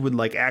guards would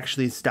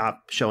actually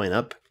stop showing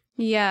up.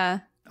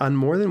 Yeah. On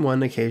more than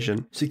one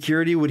occasion,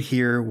 security would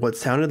hear what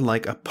sounded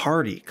like a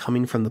party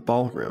coming from the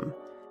ballroom,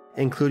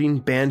 including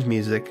band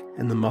music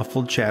and the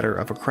muffled chatter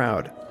of a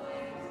crowd.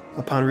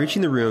 Upon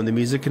reaching the room, the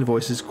music and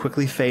voices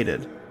quickly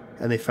faded,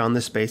 and they found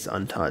the space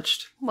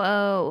untouched.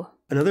 Whoa.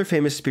 Another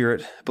famous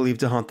spirit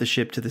believed to haunt the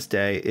ship to this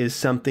day is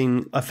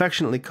something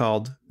affectionately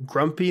called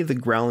Grumpy the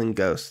Growling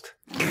Ghost.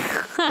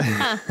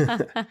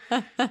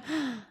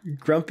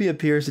 Grumpy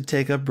appears to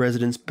take up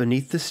residence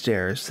beneath the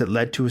stairs that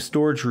led to a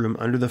storage room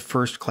under the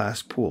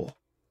first-class pool,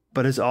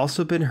 but has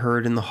also been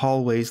heard in the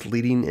hallways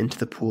leading into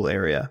the pool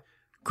area.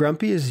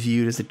 Grumpy is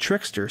viewed as a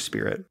trickster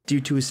spirit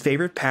due to his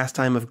favorite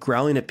pastime of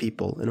growling at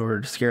people in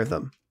order to scare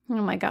them. Oh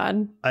my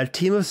god. A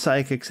team of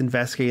psychics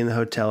investigating the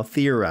hotel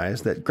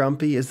theorized that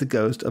Grumpy is the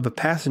ghost of a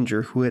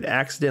passenger who had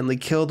accidentally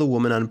killed a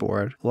woman on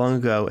board long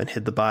ago and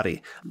hid the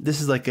body.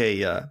 This is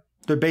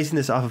they're basing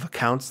this off of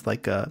accounts,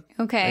 okay.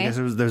 I guess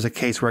there's a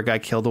case where a guy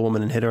killed a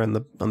woman and hid her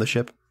on the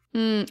ship.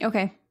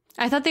 Okay.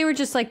 I thought they were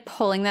just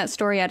pulling that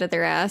story out of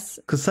their ass.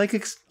 Because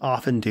psychics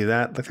often do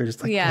that. They're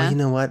just well, you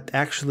know what?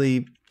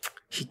 Actually,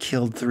 he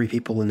killed 3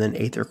 people and then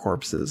ate their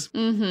corpses.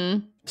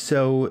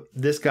 So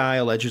this guy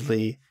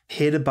allegedly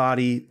hid a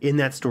body in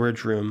that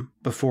storage room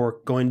before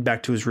going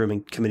back to his room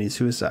and committing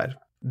suicide.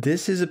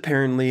 This is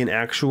apparently an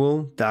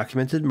actual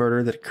documented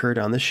murder that occurred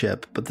on the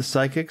ship, but the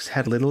psychics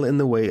had little in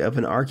the way of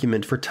an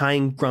argument for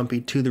tying Grumpy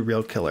to the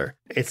real killer.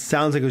 It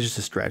sounds like it was just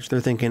a stretch. They're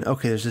thinking,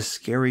 okay, there's this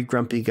scary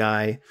grumpy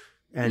guy,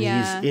 and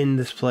he's in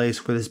this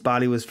place where this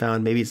body was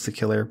found. Maybe it's the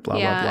killer, blah,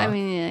 blah, blah. I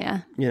mean,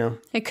 yeah. You know?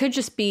 It could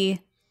just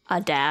be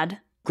a dad.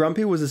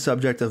 Grumpy was the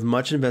subject of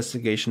much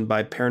investigation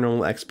by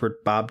paranormal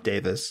expert Bob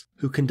Davis,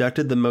 who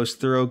conducted the most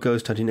thorough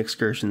ghost hunting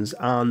excursions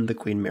on the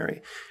Queen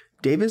Mary.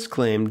 Davis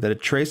claimed that a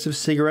trace of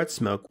cigarette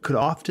smoke could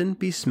often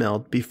be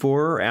smelled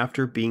before or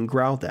after being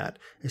growled at,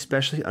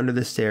 especially under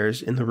the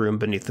stairs in the room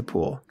beneath the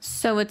pool.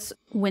 So it's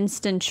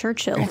Winston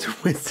Churchill.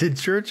 It's Winston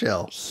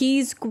Churchill.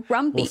 He's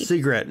grumpy. Well,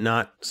 cigarette,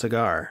 not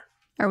cigar.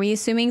 Are we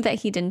assuming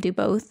that he didn't do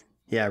both?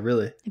 Yeah,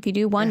 really. If you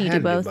do one, you do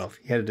both.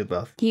 He had to do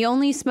both. He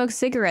only smoked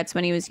cigarettes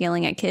when he was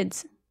yelling at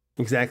kids.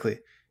 Exactly.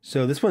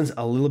 So this one's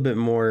a little bit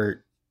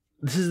more...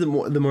 This is the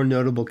more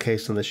notable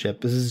case on the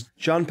ship. This is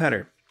John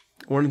Petter,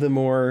 one of the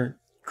more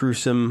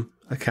gruesome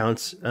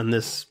accounts on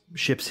this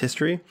ship's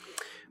history.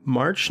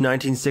 March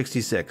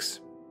 1966.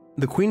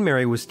 The Queen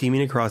Mary was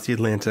steaming across the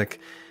Atlantic.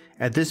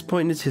 At this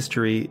point in its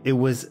history, it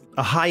was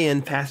a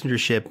high-end passenger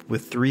ship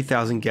with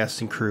 3,000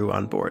 guests and crew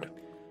on board.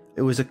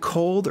 It was a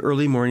cold,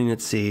 early morning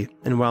at sea,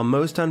 and while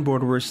most on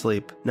board were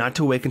asleep, not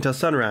to wake until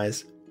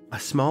sunrise, a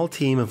small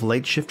team of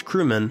late-shift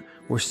crewmen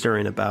were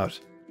stirring about.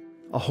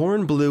 A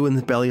horn blew in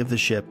the belly of the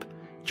ship,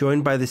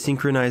 joined by the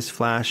synchronized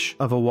flash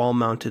of a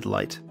wall-mounted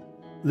light.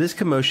 This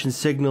commotion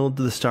signaled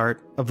the start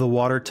of the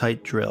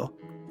watertight drill,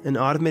 an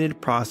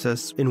automated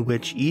process in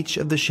which each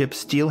of the ship's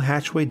steel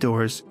hatchway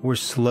doors were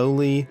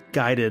slowly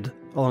guided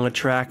along a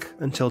track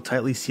until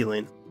tightly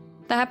sealing.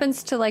 That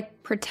happens to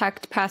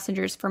protect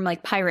passengers from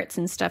pirates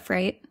and stuff,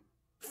 right?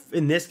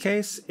 In this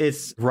case,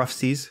 it's rough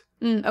seas.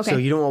 Okay. So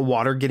you don't want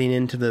water getting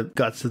into the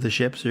guts of the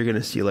ship, so you're going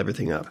to seal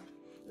everything up.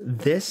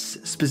 This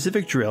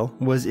specific drill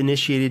was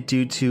initiated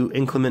due to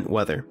inclement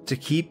weather to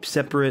keep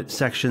separate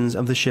sections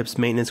of the ship's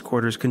maintenance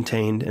quarters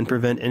contained and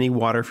prevent any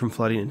water from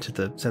flooding into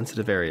the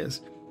sensitive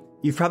areas.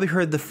 You've probably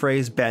heard the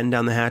phrase batten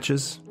down the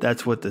hatches.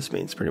 That's what this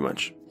means, pretty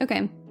much.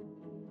 Okay.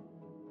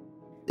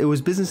 It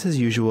was business as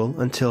usual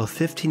until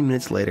 15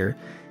 minutes later,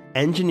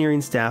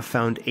 engineering staff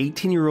found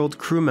 18-year-old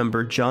crew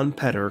member John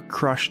Petter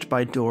crushed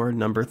by door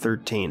number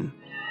 13.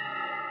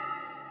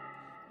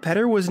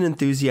 Petter was an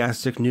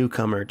enthusiastic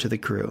newcomer to the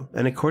crew,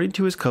 and according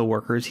to his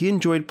coworkers, he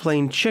enjoyed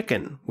playing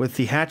chicken with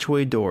the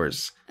hatchway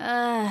doors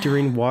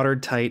during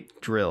watertight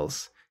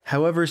drills.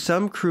 However,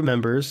 some crew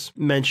members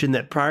mentioned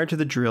that prior to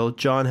the drill,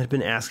 John had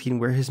been asking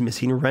where his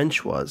missing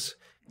wrench was,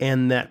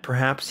 and that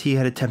perhaps he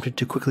had attempted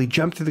to quickly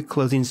jump through the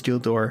closing steel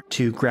door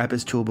to grab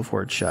his tool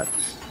before it shut.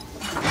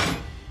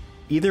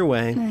 Either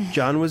way,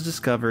 John was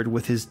discovered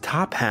with his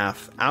top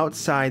half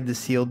outside the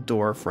sealed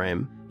door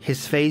frame,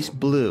 his face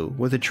blue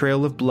with a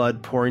trail of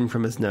blood pouring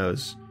from his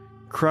nose,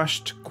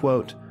 crushed,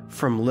 quote,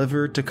 from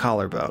liver to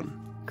collarbone.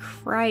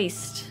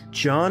 Christ.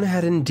 John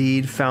had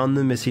indeed found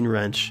the missing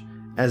wrench.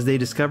 As they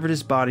discovered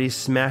his body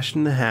smashed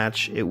in the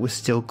hatch, it was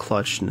still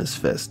clutched in his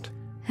fist.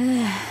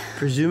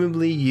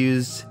 Presumably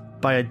used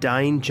by a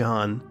dying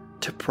John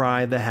to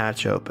pry the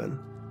hatch open.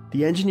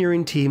 The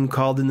engineering team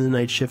called in the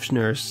night shift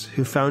nurse,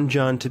 who found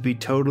John to be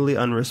totally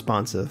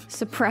unresponsive.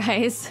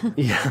 Surprise.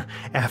 Yeah,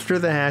 after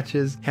the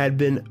hatches had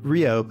been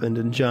reopened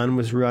and John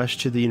was rushed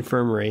to the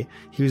infirmary,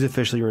 he was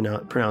officially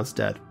pronounced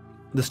dead.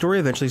 The story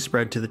eventually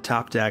spread to the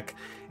top deck,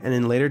 and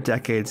in later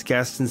decades,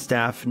 guests and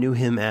staff knew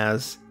him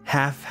as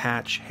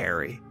Half-Hatch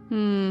Harry.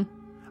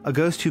 A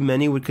ghost who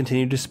many would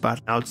continue to spot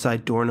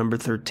outside door number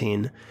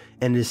 13,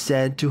 and is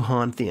said to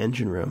haunt the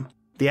engine room.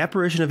 The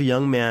apparition of a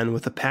young man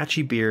with a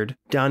patchy beard,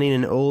 donning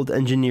an old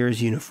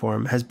engineer's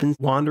uniform, has been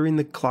wandering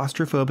the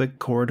claustrophobic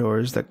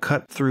corridors that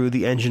cut through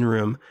the engine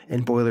room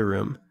and boiler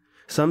room.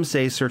 Some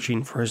say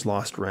searching for his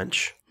lost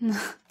wrench.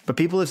 But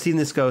people have seen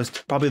this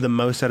ghost probably the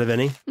most out of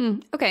any.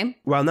 Okay.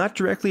 While not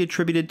directly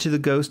attributed to the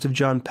ghost of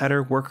John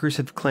Petter, workers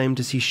have claimed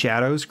to see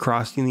shadows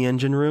crossing the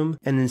engine room,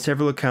 and in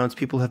several accounts,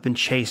 people have been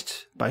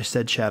chased by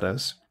said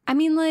shadows. I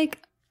mean,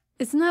 like,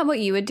 isn't that what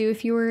you would do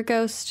if you were a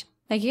ghost?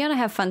 Like, you gotta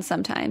have fun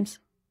sometimes.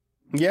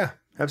 Yeah,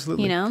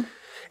 absolutely. You know?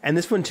 And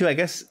this one, too, I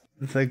guess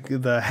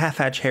the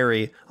Half-Hatch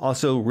Harry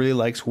also really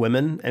likes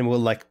women and will,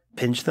 like,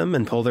 pinch them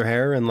and pull their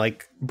hair and,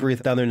 like,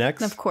 breathe down their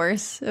necks. Of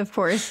course, of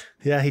course.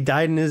 Yeah, he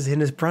died in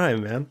his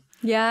prime, man.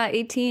 Yeah,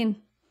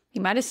 18. He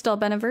might have still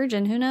been a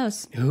virgin. Who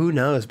knows? Who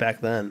knows back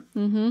then?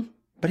 Mm-hmm.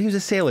 But he was a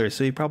sailor,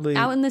 so he probably...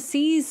 Out in the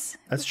seas.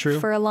 That's true.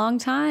 For a long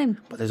time.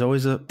 But there's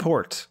always a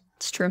port.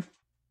 It's true.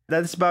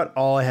 That's about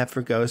all I have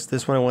for ghosts.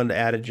 This one I wanted to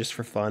add it just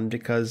for fun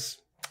because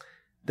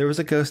there was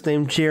a ghost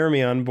named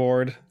Jeremy on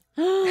board.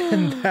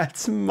 And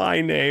that's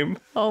my name.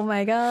 Oh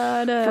my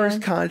God.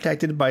 First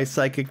contacted by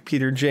psychic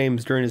Peter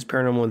James during his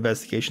paranormal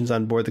investigations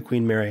on board the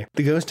Queen Mary.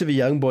 The ghost of a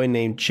young boy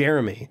named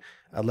Jeremy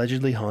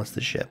allegedly haunts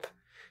the ship.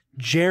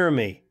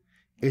 Jeremy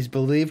is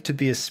believed to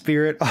be a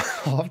spirit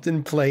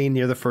often playing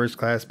near the first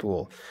class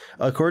pool.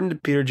 According to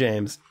Peter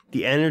James,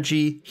 the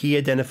energy he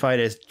identified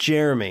as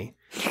Jeremy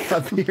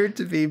appeared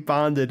to be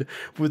bonded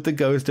with the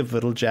ghost of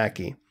little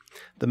Jackie.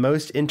 The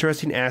most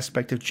interesting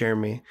aspect of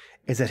Jeremy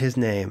is that his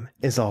name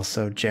is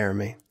also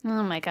Jeremy.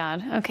 Oh my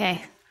God.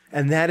 Okay.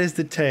 And that is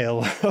the tale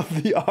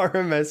of the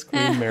RMS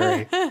Queen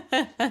Mary.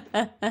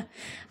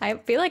 I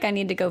feel like I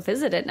need to go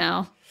visit it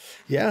now.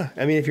 Yeah.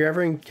 I mean, if you're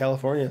ever in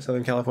California,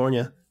 Southern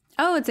California.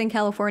 Oh, it's in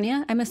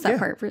California? I missed that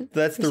part.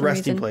 That's the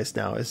resting place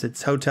now.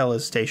 Its hotel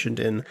is stationed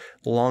in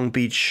Long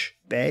Beach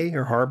Bay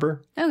or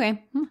Harbor.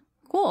 Okay.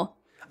 Cool.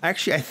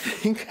 Actually, I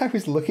think I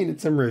was looking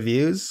at some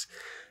reviews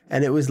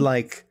and it was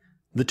like,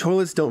 the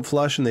toilets don't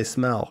flush and they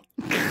smell.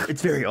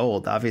 It's very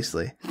old,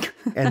 obviously,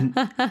 and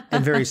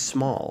very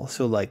small.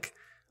 So, like,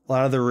 a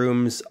lot of the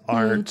rooms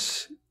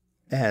aren't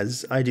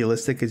as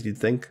idealistic as you'd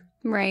think.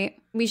 Right.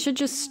 We should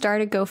just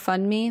start a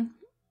GoFundMe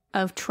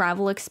of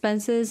travel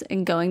expenses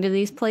and going to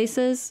these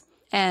places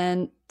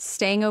and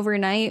staying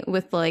overnight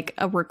with, like,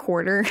 a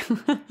recorder.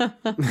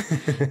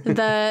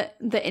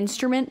 the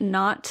instrument,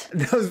 not...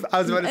 I was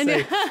about to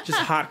say, just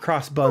hot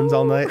cross buns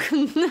all night.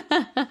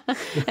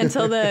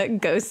 Until the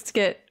ghosts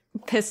get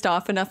pissed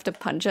off enough to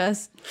punch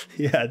us.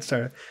 Yeah, and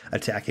start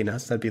attacking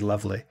us. That'd be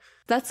lovely.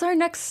 That's our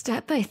next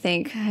step, I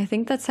think. I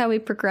think that's how we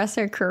progress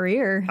our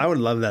career. I would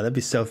love that. That'd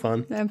be so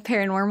fun.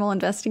 Paranormal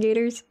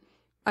investigators.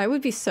 I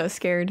would be so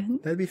scared.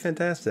 That'd be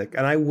fantastic.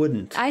 And I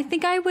wouldn't. I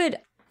think I would.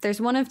 There's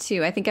one of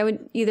two. I think I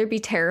would either be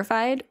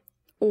terrified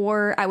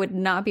or I would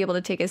not be able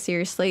to take it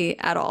seriously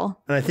at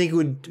all. And I think it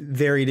would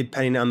vary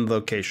depending on the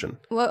location.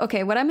 Well,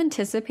 okay, what I'm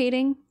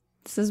anticipating,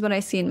 this is what I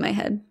see in my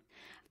head.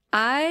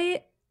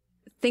 I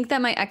think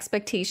that my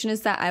expectation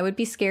is that I would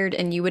be scared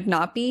and you would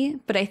not be,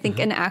 but I think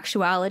in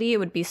actuality it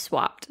would be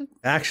swapped.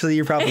 Actually,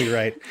 you're probably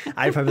right.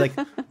 I'd probably be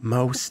like,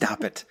 Mo,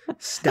 stop it.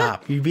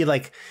 Stop. You'd be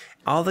like,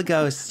 all the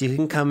ghosts, you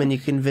can come and you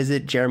can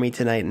visit Jeremy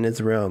tonight in his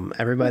room.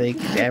 Everybody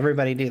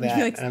do that.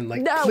 Like, and I'm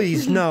like, no.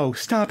 Please, no,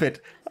 stop it.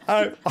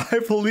 I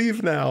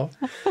believe now.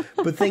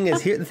 But the thing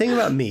is, the thing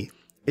about me,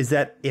 is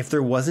that if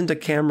there wasn't a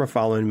camera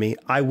following me,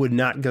 I would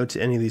not go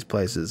to any of these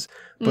places.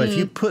 But if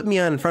you put me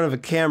on in front of a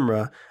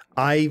camera,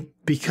 I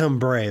become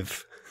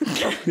brave.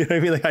 You know what I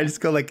mean? Like I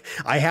just go like,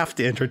 I have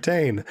to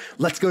entertain.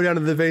 Let's go down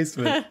to the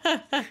basement.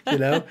 You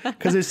know?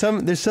 Because there's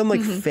some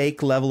like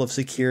fake level of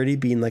security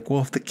being like,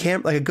 well, if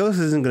the like a ghost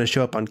isn't going to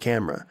show up on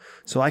camera,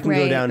 so I can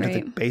go down to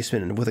the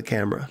basement with a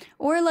camera.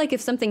 Or like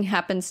if something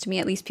happens to me,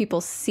 at least people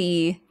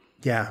see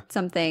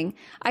something.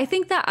 I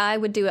think that I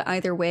would do it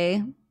either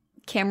way,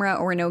 camera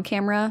or no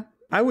camera.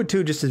 I would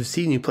too, just to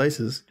see new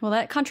places. Well,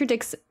 that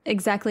contradicts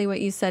exactly what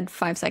you said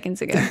 5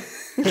 seconds ago.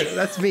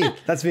 That's me.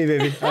 That's me,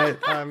 baby.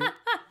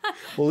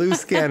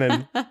 Loose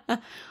cannon.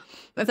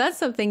 If that's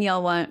something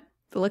y'all want,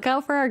 look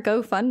out for our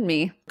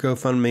GoFundMe.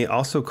 GoFundMe,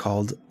 also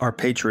called our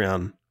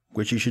Patreon,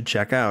 which you should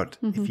check out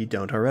if you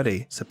don't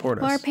already. Support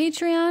us. Well, our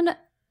Patreon,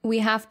 we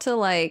have to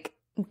like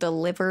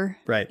deliver.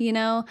 Right. You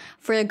know,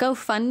 for a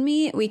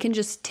GoFundMe, we can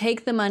just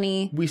take the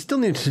money. We still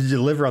need to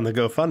deliver on the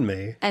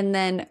GoFundMe. And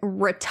then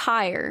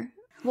retire.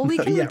 Well, we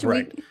can.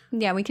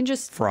 We can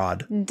just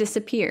fraud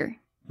disappear.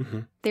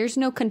 There's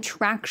no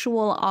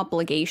contractual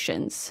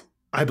obligations.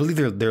 I believe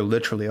there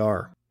literally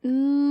are.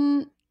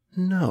 No.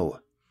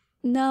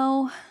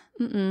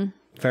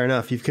 Fair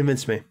enough. You've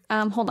convinced me.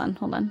 Hold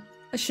on.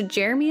 Should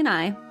Jeremy and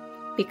I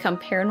become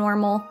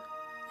paranormal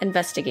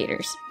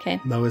investigators? Okay.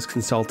 Mo is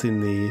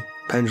consulting the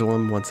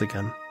pendulum once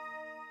again.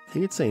 I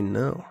think it's saying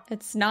no.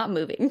 It's not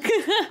moving.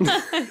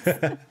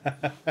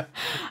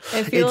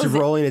 It's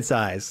rolling its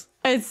eyes.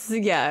 It's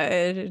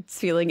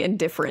feeling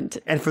indifferent.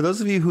 And for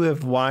those of you who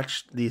have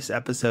watched this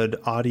episode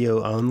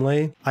audio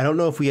only, I don't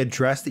know if we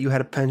addressed that you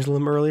had a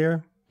pendulum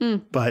earlier,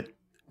 but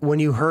when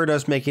you heard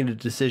us making a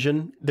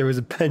decision, there was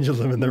a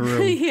pendulum in the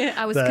room.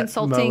 I was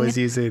consulting Mo was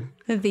using.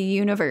 The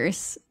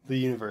universe.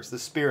 The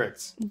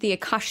spirits. The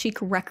Akashic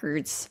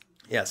records.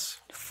 Yes.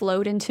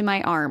 Flowed into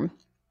my arm.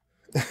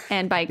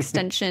 And by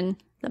extension,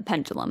 the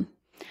pendulum.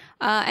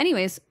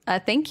 Anyways,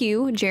 thank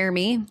you,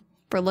 Jeremy,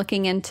 for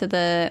looking into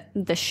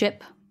the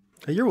ship.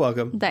 You're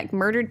welcome. That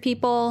murdered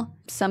people.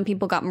 Some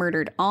people got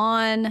murdered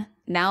on.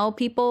 Now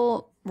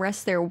people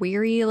rest their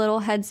weary little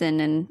heads in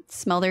and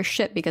smell their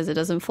shit because it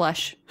doesn't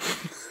flush.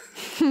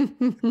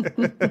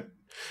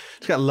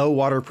 It's got low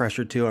water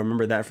pressure too. I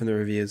remember that from the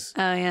reviews.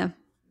 Oh yeah.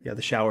 Yeah,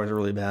 the showers are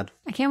really bad.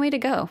 I can't wait to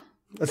go.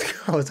 Let's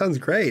go. It sounds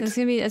great. It's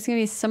gonna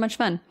be so much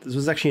fun. This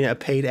was actually a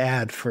paid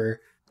ad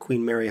for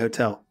Queen Mary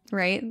Hotel.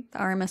 Right, the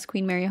RMS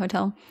Queen Mary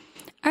Hotel.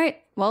 All right.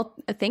 Well,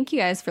 thank you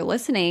guys for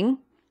listening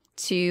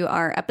to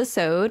our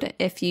episode.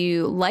 If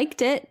you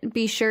liked it,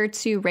 be sure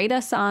to rate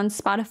us on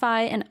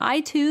Spotify and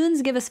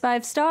iTunes. Give us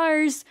 5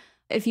 stars.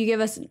 If you give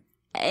us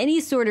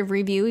any sort of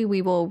review,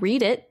 we will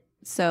read it.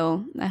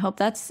 So I hope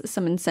that's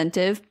some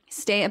incentive.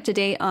 Stay up to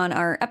date on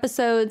our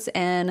episodes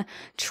and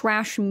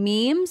trash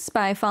memes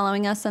by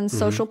following us on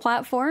social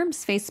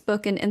platforms,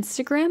 Facebook and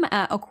Instagram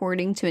at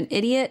According to an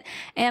Idiot,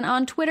 and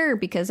on Twitter,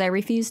 because I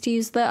refuse to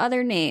use the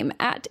other name,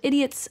 at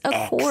Idiots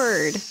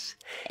Accord.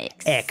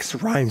 X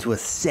rhymes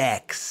with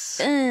sex.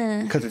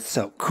 Because it's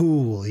so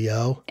cool,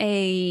 yo.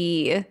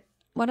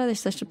 What other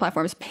social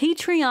platforms?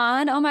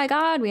 Patreon. Oh my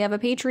God, we have a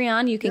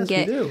Patreon. You can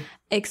get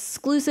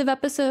exclusive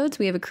episodes.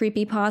 We have a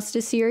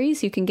creepypasta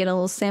series. You can get a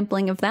little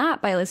sampling of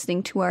that by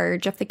listening to our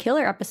Jeff the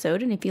Killer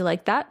episode. And if you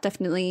like that,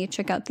 definitely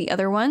check out the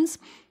other ones.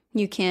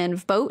 You can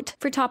vote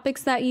for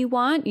topics that you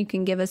want. You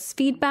can give us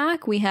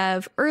feedback. We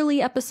have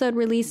early episode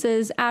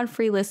releases,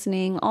 ad-free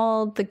listening,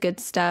 all the good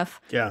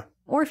stuff. Yeah.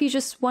 Or if you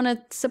just want to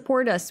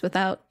support us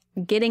without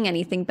getting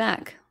anything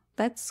back,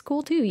 that's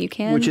cool too. You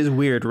can. Which is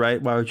weird,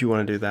 right? Why would you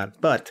want to do that?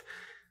 But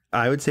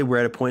I would say we're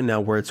at a point now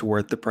where it's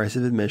worth the price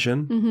of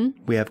admission.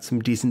 We have some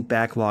decent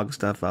backlog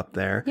stuff up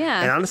there.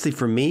 Yeah. And honestly,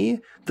 for me,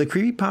 the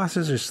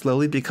creepypastas are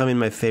slowly becoming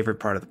my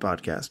favorite part of the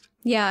podcast.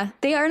 Yeah,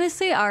 they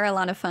honestly are a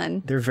lot of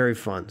fun. They're very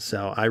fun.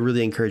 So I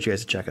really encourage you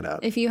guys to check it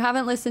out. If you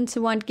haven't listened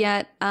to one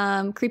yet,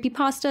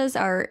 creepypastas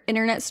are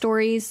internet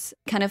stories,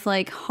 kind of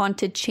like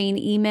haunted chain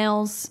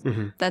emails.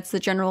 That's the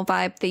general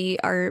vibe. They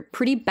are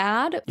pretty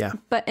bad,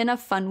 but in a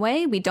fun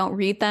way. We don't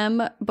read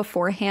them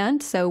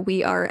beforehand, so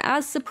we are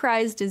as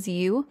surprised as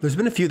you. There's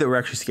been a few that were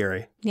actually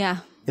scary. Yeah.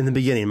 In the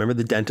beginning, remember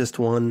the dentist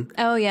one?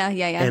 Oh, yeah.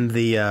 And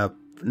the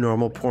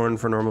normal porn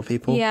for normal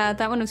people? Yeah,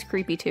 that one was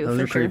creepy too, Those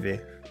for are sure.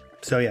 creepy.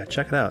 So yeah,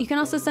 check it out. You can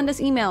also send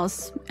us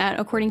emails at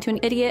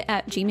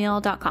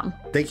accordingtoanidiot@gmail.com.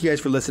 Thank you guys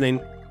for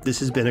listening. This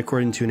has been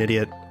According to an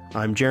Idiot.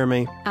 I'm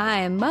Jeremy.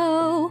 I'm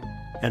Mo.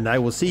 And I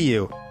will see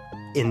you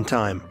in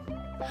time.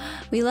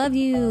 We love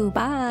you.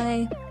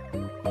 Bye.